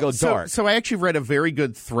Twitter to go dark. So I actually read a very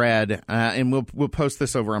good thread, and we'll post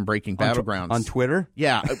this over on Breaking Battlegrounds. On Twitter?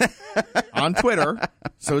 Yeah, on Twitter.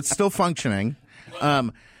 So it's still functioning.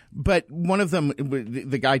 But one of them,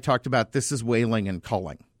 the guy talked about, this is whaling and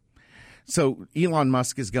culling. So Elon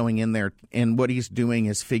Musk is going in there, and what he's doing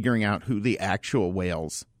is figuring out who the actual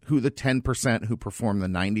whales, who the 10% who perform the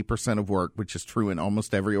 90% of work, which is true in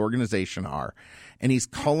almost every organization, are. And he's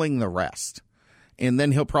culling the rest. And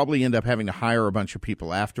then he'll probably end up having to hire a bunch of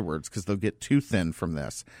people afterwards because they'll get too thin from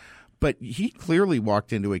this. But he clearly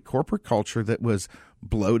walked into a corporate culture that was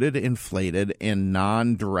bloated, inflated, and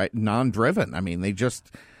non-driven. I mean,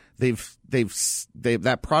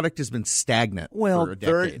 that product has been stagnant for a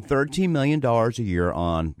decade. $13 million a year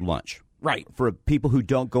on lunch. Right. For people who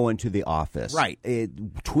don't go into the office. Right.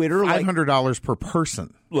 Twitter, $500 per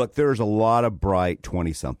person. Look, there's a lot of bright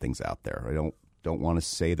 20-somethings out there. I don't want to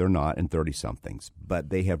say they're not, and 30-somethings. But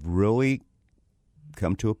they have really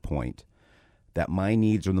come to a point that my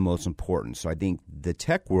needs are the most important. So I think the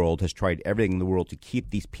tech world has tried everything in the world to keep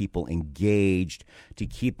these people engaged, to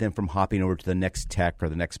keep them from hopping over to the next tech or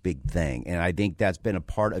the next big thing. And I think that's been a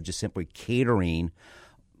part of just simply catering,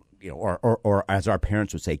 or as our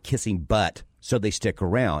parents would say, kissing butt, so they stick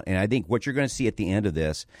around. And I think what you're going to see at the end of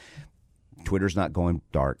this, Twitter's not going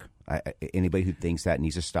dark. Anybody who thinks that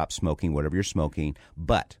needs to stop smoking whatever you're smoking.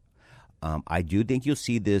 But I do think you'll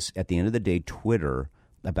see this at the end of the day, Twitter –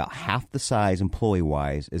 about half the size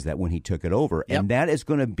employee-wise is that when he took it over. Yep. And that is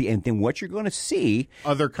going to be – and then what you're going to see –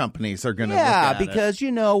 other companies are going to look at it. Yeah, because,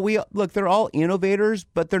 they're all innovators,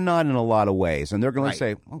 but they're not in a lot of ways. And they're going to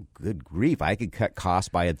say, oh, good grief, I could cut costs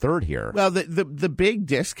by a third here. Well, the big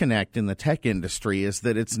disconnect in the tech industry is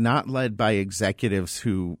that it's not led by executives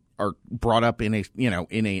who are brought up in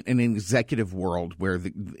an executive world where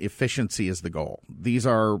the efficiency is the goal. These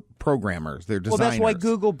are programmers. They're designers. Well, that's why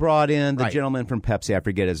Google brought in the gentleman from Pepsi. I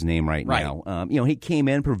forget his name right now. He came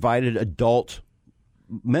in, provided adult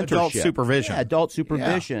mentorship, adult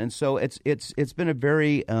supervision, and so it's been a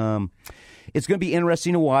very it's going to be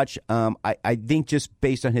interesting to watch. I think just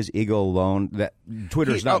based on his ego alone, that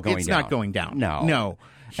Twitter's not going down. It's not going down. No.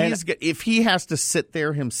 If he has to sit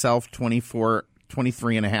there himself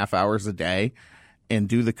 23 and a half hours a day and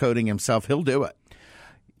do the coding himself, he'll do it.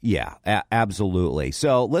 Yeah, absolutely.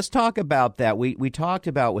 So let's talk about that. We talked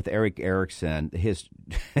about with Eric Erickson, his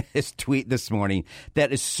tweet this morning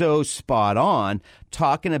that is so spot on,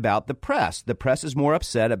 talking about the press. The press is more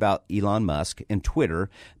upset about Elon Musk and Twitter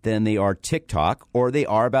than they are TikTok or they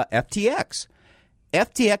are about FTX.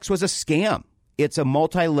 FTX was a scam. It's a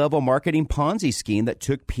multi-level marketing Ponzi scheme that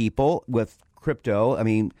took people with crypto. I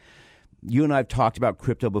mean, you and I have talked about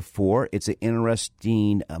crypto before. It's an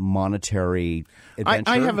interesting monetary adventure.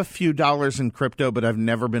 I have a few dollars in crypto, but I've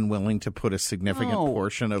never been willing to put a significant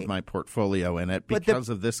portion of my portfolio in it because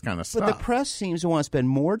of this kind of stuff. But the press seems to want to spend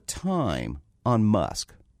more time on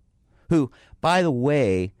Musk, who, by the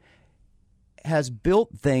way, has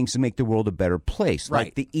built things to make the world a better place,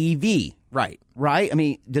 like the EV. Right. I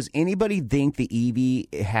mean, does anybody think the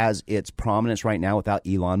EV has its prominence right now without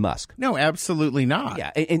Elon Musk? No, absolutely not.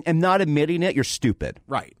 Yeah, and not admitting it, you're stupid.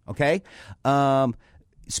 Right. Okay?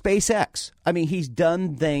 SpaceX. I mean, he's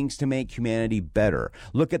done things to make humanity better.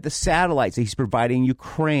 Look at the satellites that he's providing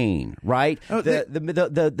Ukraine, right? Oh,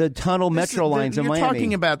 the tunnel metro lines in Miami. You're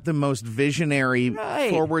talking about the most visionary,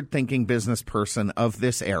 forward-thinking business person of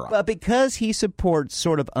this era. But because he supports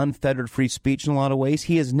sort of unfettered free speech in a lot of ways,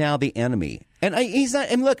 he is now the enemy. And he's not.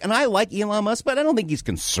 And look, and I like Elon Musk, but I don't think he's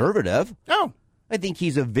conservative. No, I think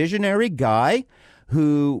he's a visionary guy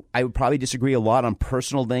who I would probably disagree a lot on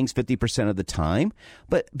personal things 50% of the time.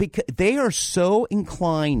 But because they are so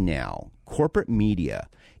inclined now, corporate media,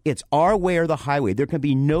 it's our way or the highway. There can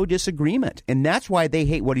be no disagreement. And that's why they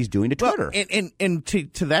hate what he's doing to Twitter. Well, and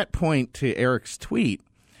to that point, to Eric's tweet,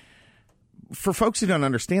 for folks who don't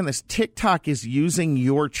understand this, TikTok is using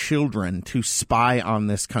your children to spy on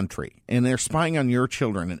this country. And they're spying on your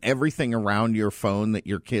children, and everything around your phone that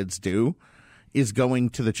your kids do is going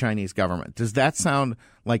to the Chinese government. Does that sound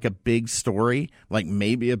like a big story? Like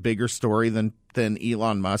maybe a bigger story than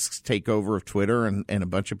Elon Musk's takeover of Twitter and a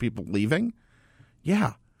bunch of people leaving?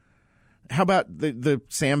 Yeah. How about the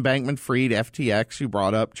Sam Bankman-Fried FTX you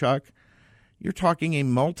brought up, Chuck? You're talking a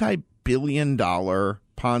multi-billion-dollar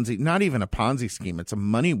Ponzi, not even a Ponzi scheme. It's a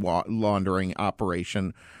money laundering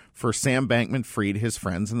operation for Sam Bankman-Fried, his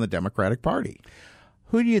friends in the Democratic Party.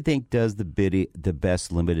 Who do you think does the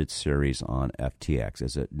best limited series on FTX?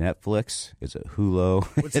 Is it Netflix? Is it Hulu?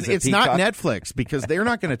 It's not Netflix because they're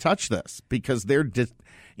not going to touch this because they're the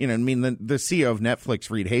CEO of Netflix,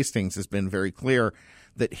 Reed Hastings, has been very clear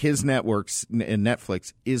that his networks and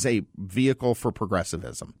Netflix is a vehicle for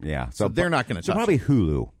progressivism. Yeah. So they're not going to touch probably it.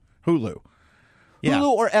 Hulu. Yeah.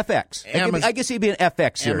 Hulu or FX. I guess it'd be an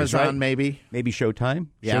FX series, Amazon, right? maybe Showtime.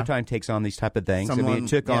 Yeah. Showtime takes on these type of things. Someone-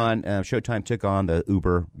 Showtime took on the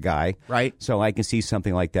Uber guy, Right. So I can see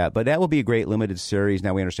something like that. But that will be a great limited series.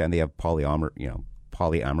 Now we understand they have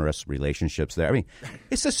polyamorous relationships there. I mean,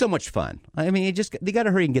 it's just so much fun. I mean, they got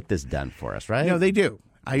to hurry and get this done for us, right? No, they do.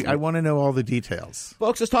 I want to know all the details.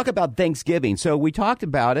 Folks, let's talk about Thanksgiving. So we talked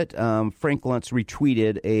about it. Frank Luntz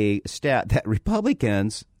retweeted a stat that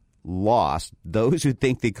Republicans lost those who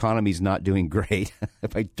think the economy's not doing great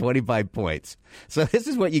by 25 points. So this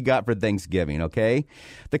is what you got for Thanksgiving, okay?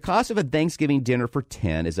 The cost of a Thanksgiving dinner for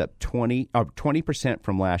 10 is up 20%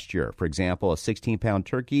 from last year. For example, a 16-pound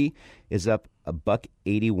turkey is up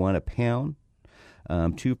 $1.81 a pound.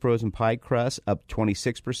 2 frozen pie crusts up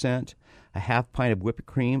 26%. A half pint of whipped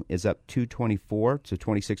cream is up $2.24 to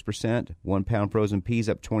 26%. 1 pound frozen peas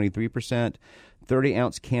up 23%.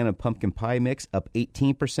 30-ounce can of pumpkin pie mix up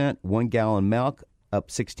 18%. 1 gallon milk up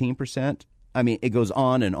 16%. I mean, it goes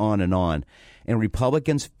on and on and on. And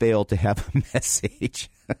Republicans fail to have a message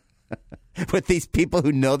with these people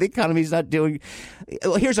who know the economy's not doing.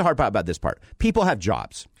 Well, here's the hard part about this part. People have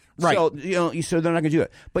jobs. Right. So, so they're not going to do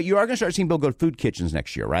it. But you are going to start seeing people go to food kitchens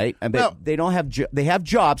next year, right? I mean, they don't have they have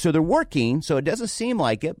jobs, so they're working, so it doesn't seem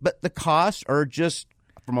like it. But the costs are just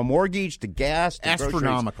from a mortgage to gas to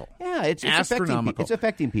astronomical. Groceries. Yeah, it's astronomical. It's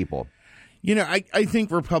affecting people. I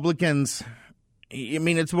think Republicans, I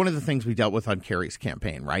mean, it's one of the things we dealt with on Kerry's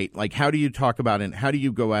campaign, right? Like, how do you talk about it? How do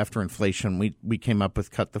you go after inflation? We came up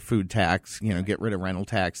with cut the food tax, get rid of rental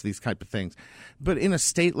tax, these type of things. But in a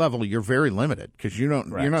state level, you're very limited because you're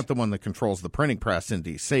not the one that controls the printing press in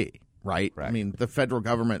D.C., right? Correct. I mean, the federal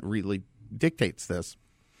government really dictates this.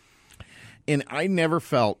 And I never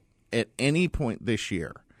felt at any point this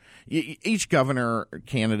year, each governor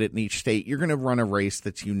candidate in each state, you're going to run a race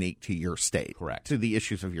that's unique to your state, correct, to the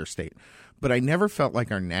issues of your state. But I never felt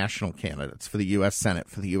like our national candidates for the U.S. Senate,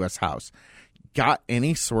 for the U.S. House, got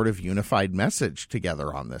any sort of unified message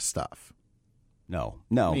together on this stuff. No.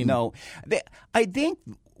 I think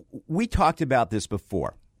we talked about this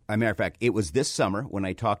before. As a matter of fact, it was this summer when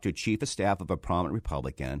I talked to a chief of staff of a prominent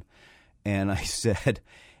Republican, and I said,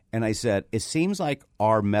 it seems like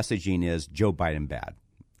our messaging is Joe Biden bad.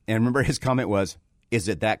 And remember his comment was, is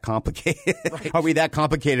it that complicated? Right. Are we that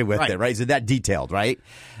complicated with it, right? Is it that detailed, right?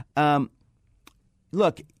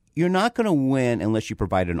 Look, you're not going to win unless you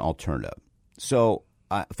provide an alternative. So,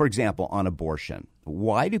 for example, on abortion,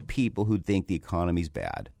 why do people who think the economy's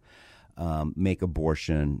bad make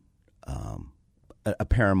abortion a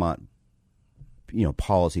paramount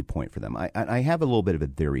policy point for them? I have a little bit of a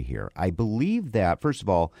theory here. I believe that, first of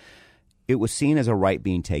all, it was seen as a right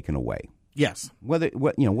being taken away. Yes. Whether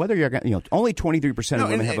you're only 23% of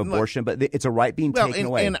women have abortion, but it's a right being taken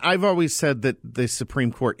away. And I've always said that the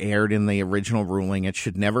Supreme Court erred in the original ruling. It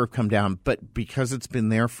should never have come down, but because it's been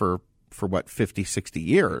there for what, 50, 60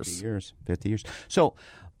 years. 50 years. So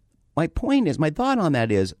my thought on that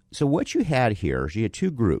is, so what you had here is you had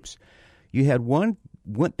two groups. You had one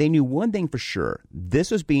they knew one thing for sure.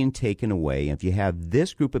 This was being taken away. And if you have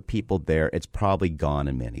this group of people there, it's probably gone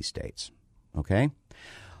in many states. Okay?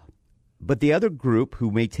 But the other group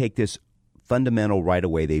who may take this fundamental right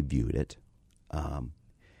away, they viewed it,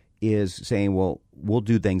 is saying, well, we'll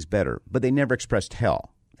do things better. But they never expressed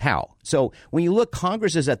how. So when you look,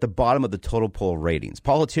 Congress is at the bottom of the total poll of ratings.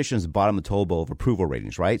 Politicians at the bottom of the total poll of approval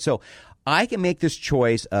ratings, right? So I can make this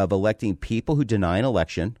choice of electing people who deny an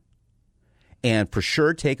election and for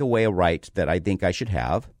sure take away a right that I think I should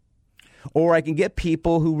have. Or I can get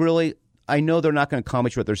people who really, I know they're not going to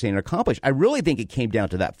accomplish what they're saying to accomplish. I really think it came down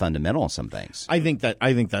to that fundamental on some things. I think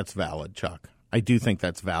that's valid, Chuck. I do think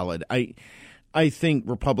that's valid. I think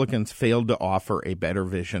Republicans failed to offer a better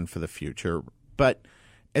vision for the future. But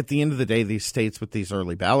at the end of the day, these states with these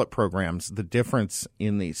early ballot programs, the difference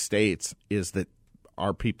in these states is that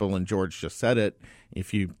our people, and George just said it,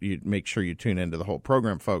 if you make sure you tune into the whole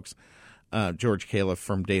program, folks, George Califf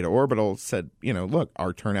from Data Orbital said, look,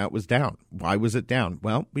 our turnout was down. Why was it down?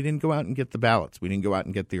 Well, we didn't go out and get the ballots. We didn't go out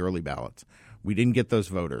and get the early ballots. We didn't get those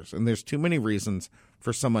voters. And there's too many reasons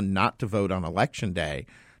for someone not to vote on Election Day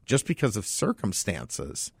just because of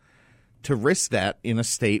circumstances to risk that in a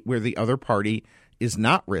state where the other party is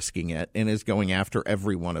not risking it and is going after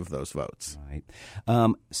every one of those votes.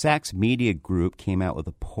 Right. Sachs Media Group came out with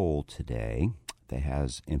a poll today that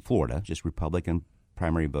has, in Florida, just Republican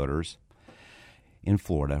primary voters. In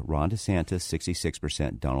Florida, Ron DeSantis,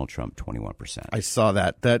 66%, Donald Trump, 21%. I saw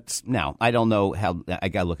that. Now, I don't know how – I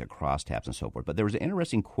got to look at crosstabs and so forth, but there was an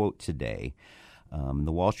interesting quote today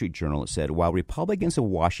The Wall Street Journal, it said, while Republicans in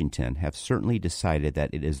Washington have certainly decided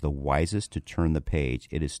that it is the wisest to turn the page,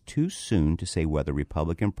 it is too soon to say whether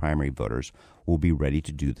Republican primary voters will be ready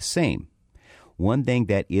to do the same. One thing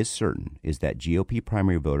that is certain is that GOP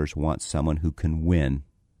primary voters want someone who can win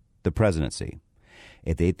the presidency.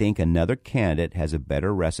 If they think another candidate has a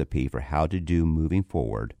better recipe for how to do moving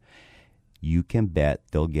forward, you can bet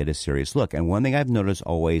they'll get a serious look. And one thing I've noticed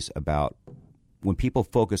always about when people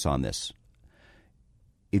focus on this,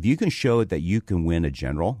 if you can show that you can win a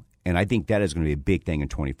general, and I think that is going to be a big thing in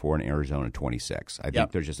 24 and Arizona 26. I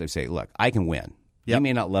think they say, look, I can win. You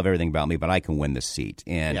may not love everything about me, but I can win this seat.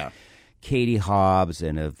 And Katie Hobbs,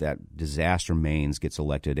 and if that disaster Maines gets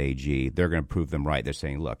elected AG, they're going to prove them right. They're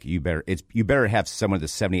saying, look, you better have someone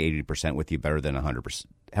that's 70, 80% with you better than 100%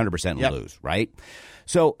 and lose, right?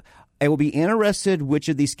 So I will be interested which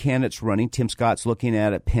of these candidates running. Tim Scott's looking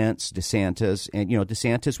at it, Pence, DeSantis. And,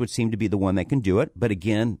 DeSantis would seem to be the one that can do it. But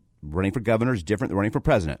again, running for governor is different than running for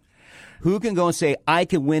president. Who can go and say, I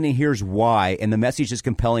can win and here's why, and the message is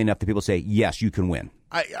compelling enough that people say, yes, you can win?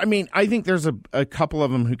 I mean, I think there's a couple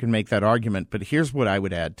of them who can make that argument, but here's what I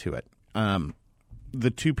would add to it.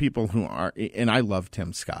 The two people who are, and I love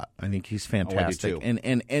Tim Scott. I think he's fantastic. Oh, I do too.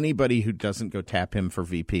 And anybody who doesn't go tap him for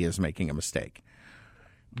VP is making a mistake.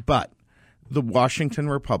 But the Washington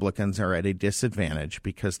Republicans are at a disadvantage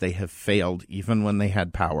because they have failed, even when they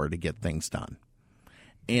had power, to get things done.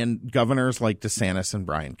 And governors like DeSantis and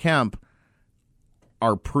Brian Kemp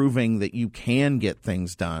are proving that you can get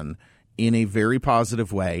things done in a very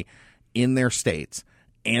positive way in their states,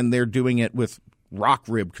 and they're doing it with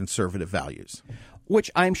rock-rib conservative values.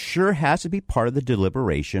 Which I'm sure has to be part of the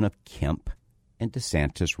deliberation of Kemp and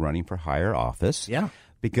DeSantis running for higher office. Yeah.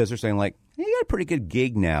 Because they're saying, like, you got a pretty good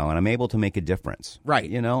gig now, and I'm able to make a difference. Right.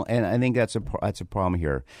 And I think that's a problem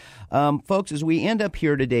here. Folks, as we end up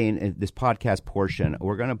here today in this podcast portion,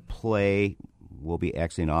 we're going to play, we'll be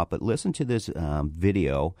exiting off, but listen to this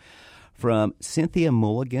video from Cynthia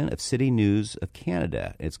Mulligan of City News of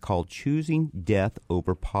Canada. It's called Choosing Death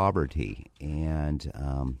Over Poverty.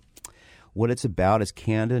 And what it's about is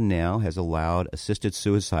Canada now has allowed assisted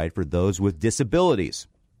suicide for those with disabilities.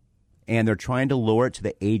 And they're trying to lower it to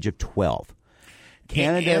the age of 12.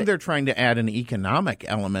 Canada, and they're trying to add an economic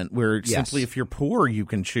element where simply if you're poor, you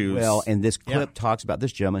can choose. Well, and this clip talks about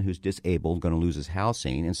this gentleman who's disabled, going to lose his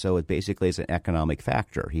housing. And so it basically is an economic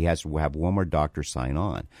factor. He has to have one more doctor sign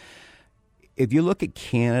on. If you look at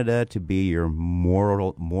Canada to be your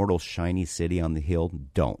mortal shiny city on the hill,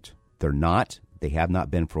 don't. They're not. They have not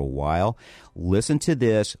been for a while. Listen to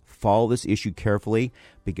this. Follow this issue carefully,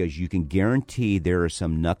 because you can guarantee there are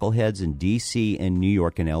some knuckleheads in D.C. and New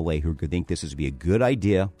York and L.A. who think this is to be a good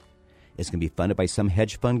idea. It's going to be funded by some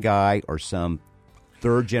hedge fund guy or some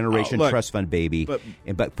third-generation trust fund baby.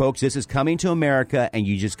 But, folks, this is coming to America, and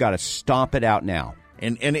you just got to stomp it out now.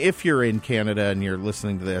 And if you're in Canada and you're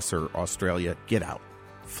listening to this, or Australia, get out.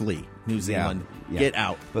 Flee. New Zealand, get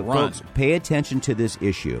out. But run. Folks, pay attention to this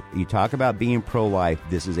issue. You talk about being pro-life.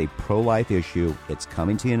 This is a pro-life issue. It's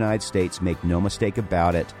coming to the United States. Make no mistake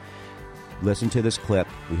about it. Listen to this clip.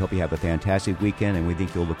 We hope you have a fantastic weekend, and we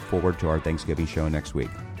think you'll look forward to our Thanksgiving show next week.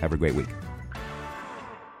 Have a great week.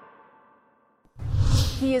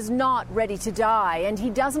 He is not ready to die, and he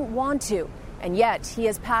doesn't want to. And yet, he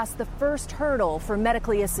has passed the first hurdle for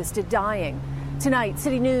medically assisted dying. Tonight,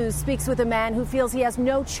 City News speaks with a man who feels he has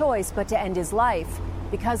no choice but to end his life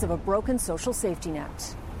because of a broken social safety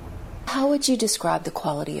net. How would you describe the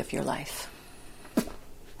quality of your life?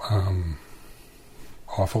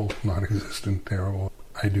 Awful, non-existent, terrible.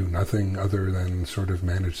 I do nothing other than sort of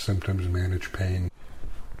manage symptoms, manage pain.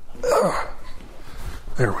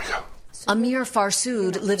 There we go. Amir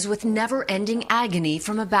Farsood lives with never-ending agony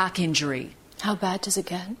from a back injury. How bad does it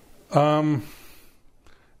get?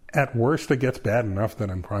 At worst, it gets bad enough that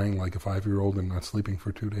I'm crying like a 5-year-old and not sleeping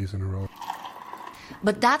for 2 days in a row.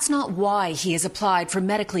 But that's not why he has applied for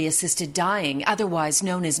medically assisted dying, otherwise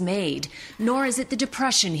known as MAID, nor is it the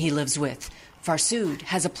depression he lives with. Farsood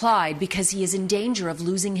has applied because he is in danger of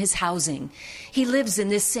losing his housing. He lives in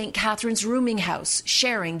this St. Catharines rooming house,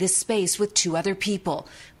 sharing this space with 2 other people.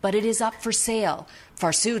 But it is up for sale.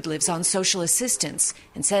 Farsood lives on social assistance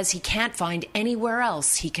and says he can't find anywhere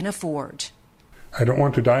else he can afford. I don't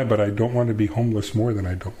want to die, but I don't want to be homeless more than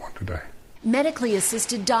I don't want to die. Medically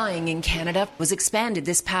assisted dying in Canada was expanded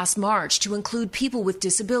this past March to include people with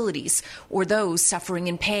disabilities or those suffering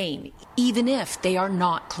in pain, even if they are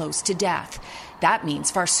not close to death. That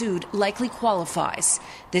means Farsood likely qualifies.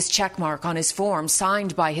 This checkmark on his form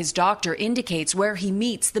signed by his doctor indicates where he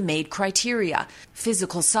meets the MAID criteria: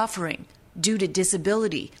 physical suffering due to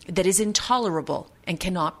disability that is intolerable and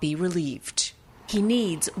cannot be relieved. He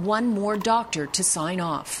needs one more doctor to sign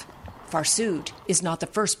off. Farsood is not the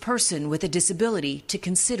first person with a disability to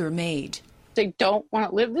consider MAID. They don't want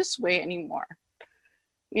to live this way anymore.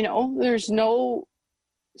 You know, there's no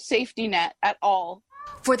safety net at all.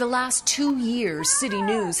 For the last 2 years, City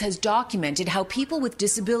News has documented how people with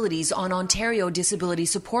disabilities on Ontario Disability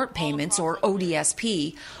Support Payments, or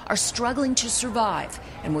ODSP, are struggling to survive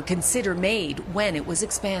and would consider MAID when it was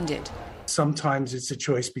expanded. Sometimes it's a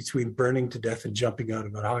choice between burning to death and jumping out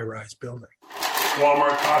of a high-rise building.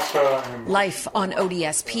 Walmart, Costa. Life on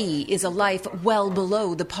ODSP is a life well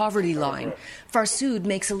below the poverty line. Farsood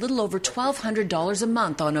makes a little over $1,200 a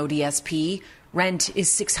month on ODSP. Rent is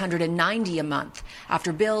 $690 a month.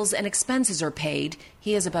 After bills and expenses are paid,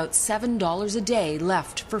 he has about $7 a day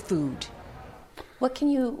left for food. What do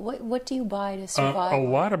you buy to survive? A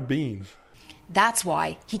lot of beans. That's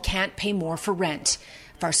why he can't pay more for rent.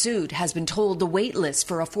 Farsood has been told the wait list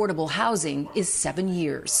for affordable housing is 7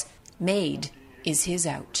 years. MAID is his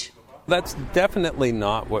out. That's definitely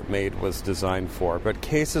not what MAID was designed for, but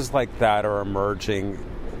cases like that are emerging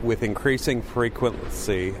with increasing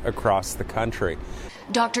frequency across the country.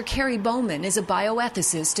 Dr. Carrie Bowman is a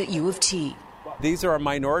bioethicist at U of T. These are a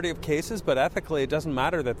minority of cases, but ethically it doesn't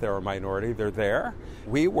matter that they're a minority, they're there.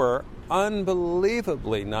 We were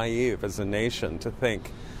unbelievably naive as a nation to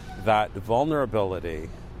think that vulnerability,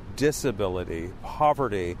 disability,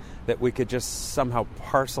 poverty, that we could just somehow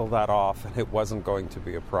parcel that off and it wasn't going to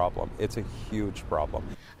be a problem. It's a huge problem.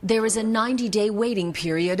 There is a 90-day waiting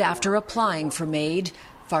period after applying for MAID.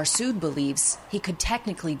 Farsood believes he could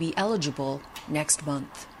technically be eligible next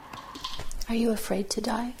month. Are you afraid to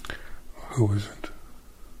die? Who isn't?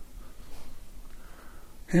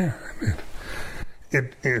 Yeah, I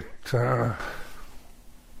am. Sorry.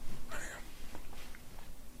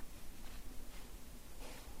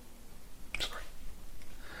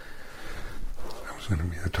 I was going to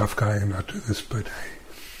be the tough guy and not do this, but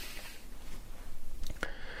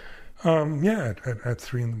yeah, at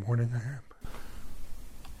 3 in the morning I am.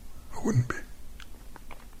 I wouldn't be.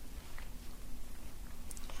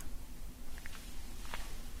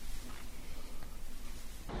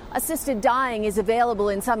 Assisted dying is available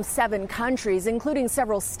in some 7 countries, including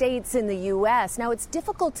several states in the U.S. Now, it's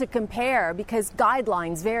difficult to compare because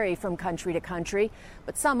guidelines vary from country to country,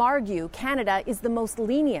 but some argue Canada is the most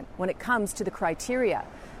lenient when it comes to the criteria.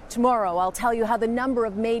 Tomorrow, I'll tell you how the number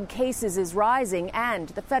of MAID cases is rising and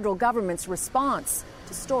the federal government's response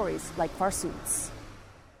to stories like Farsood's.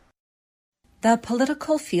 The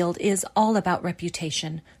political field is all about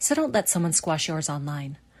reputation, so don't let someone squash yours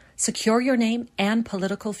online. Secure your name and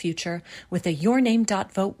political future with a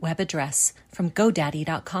yourname.vote web address from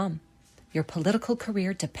GoDaddy.com. Your political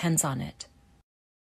career depends on it.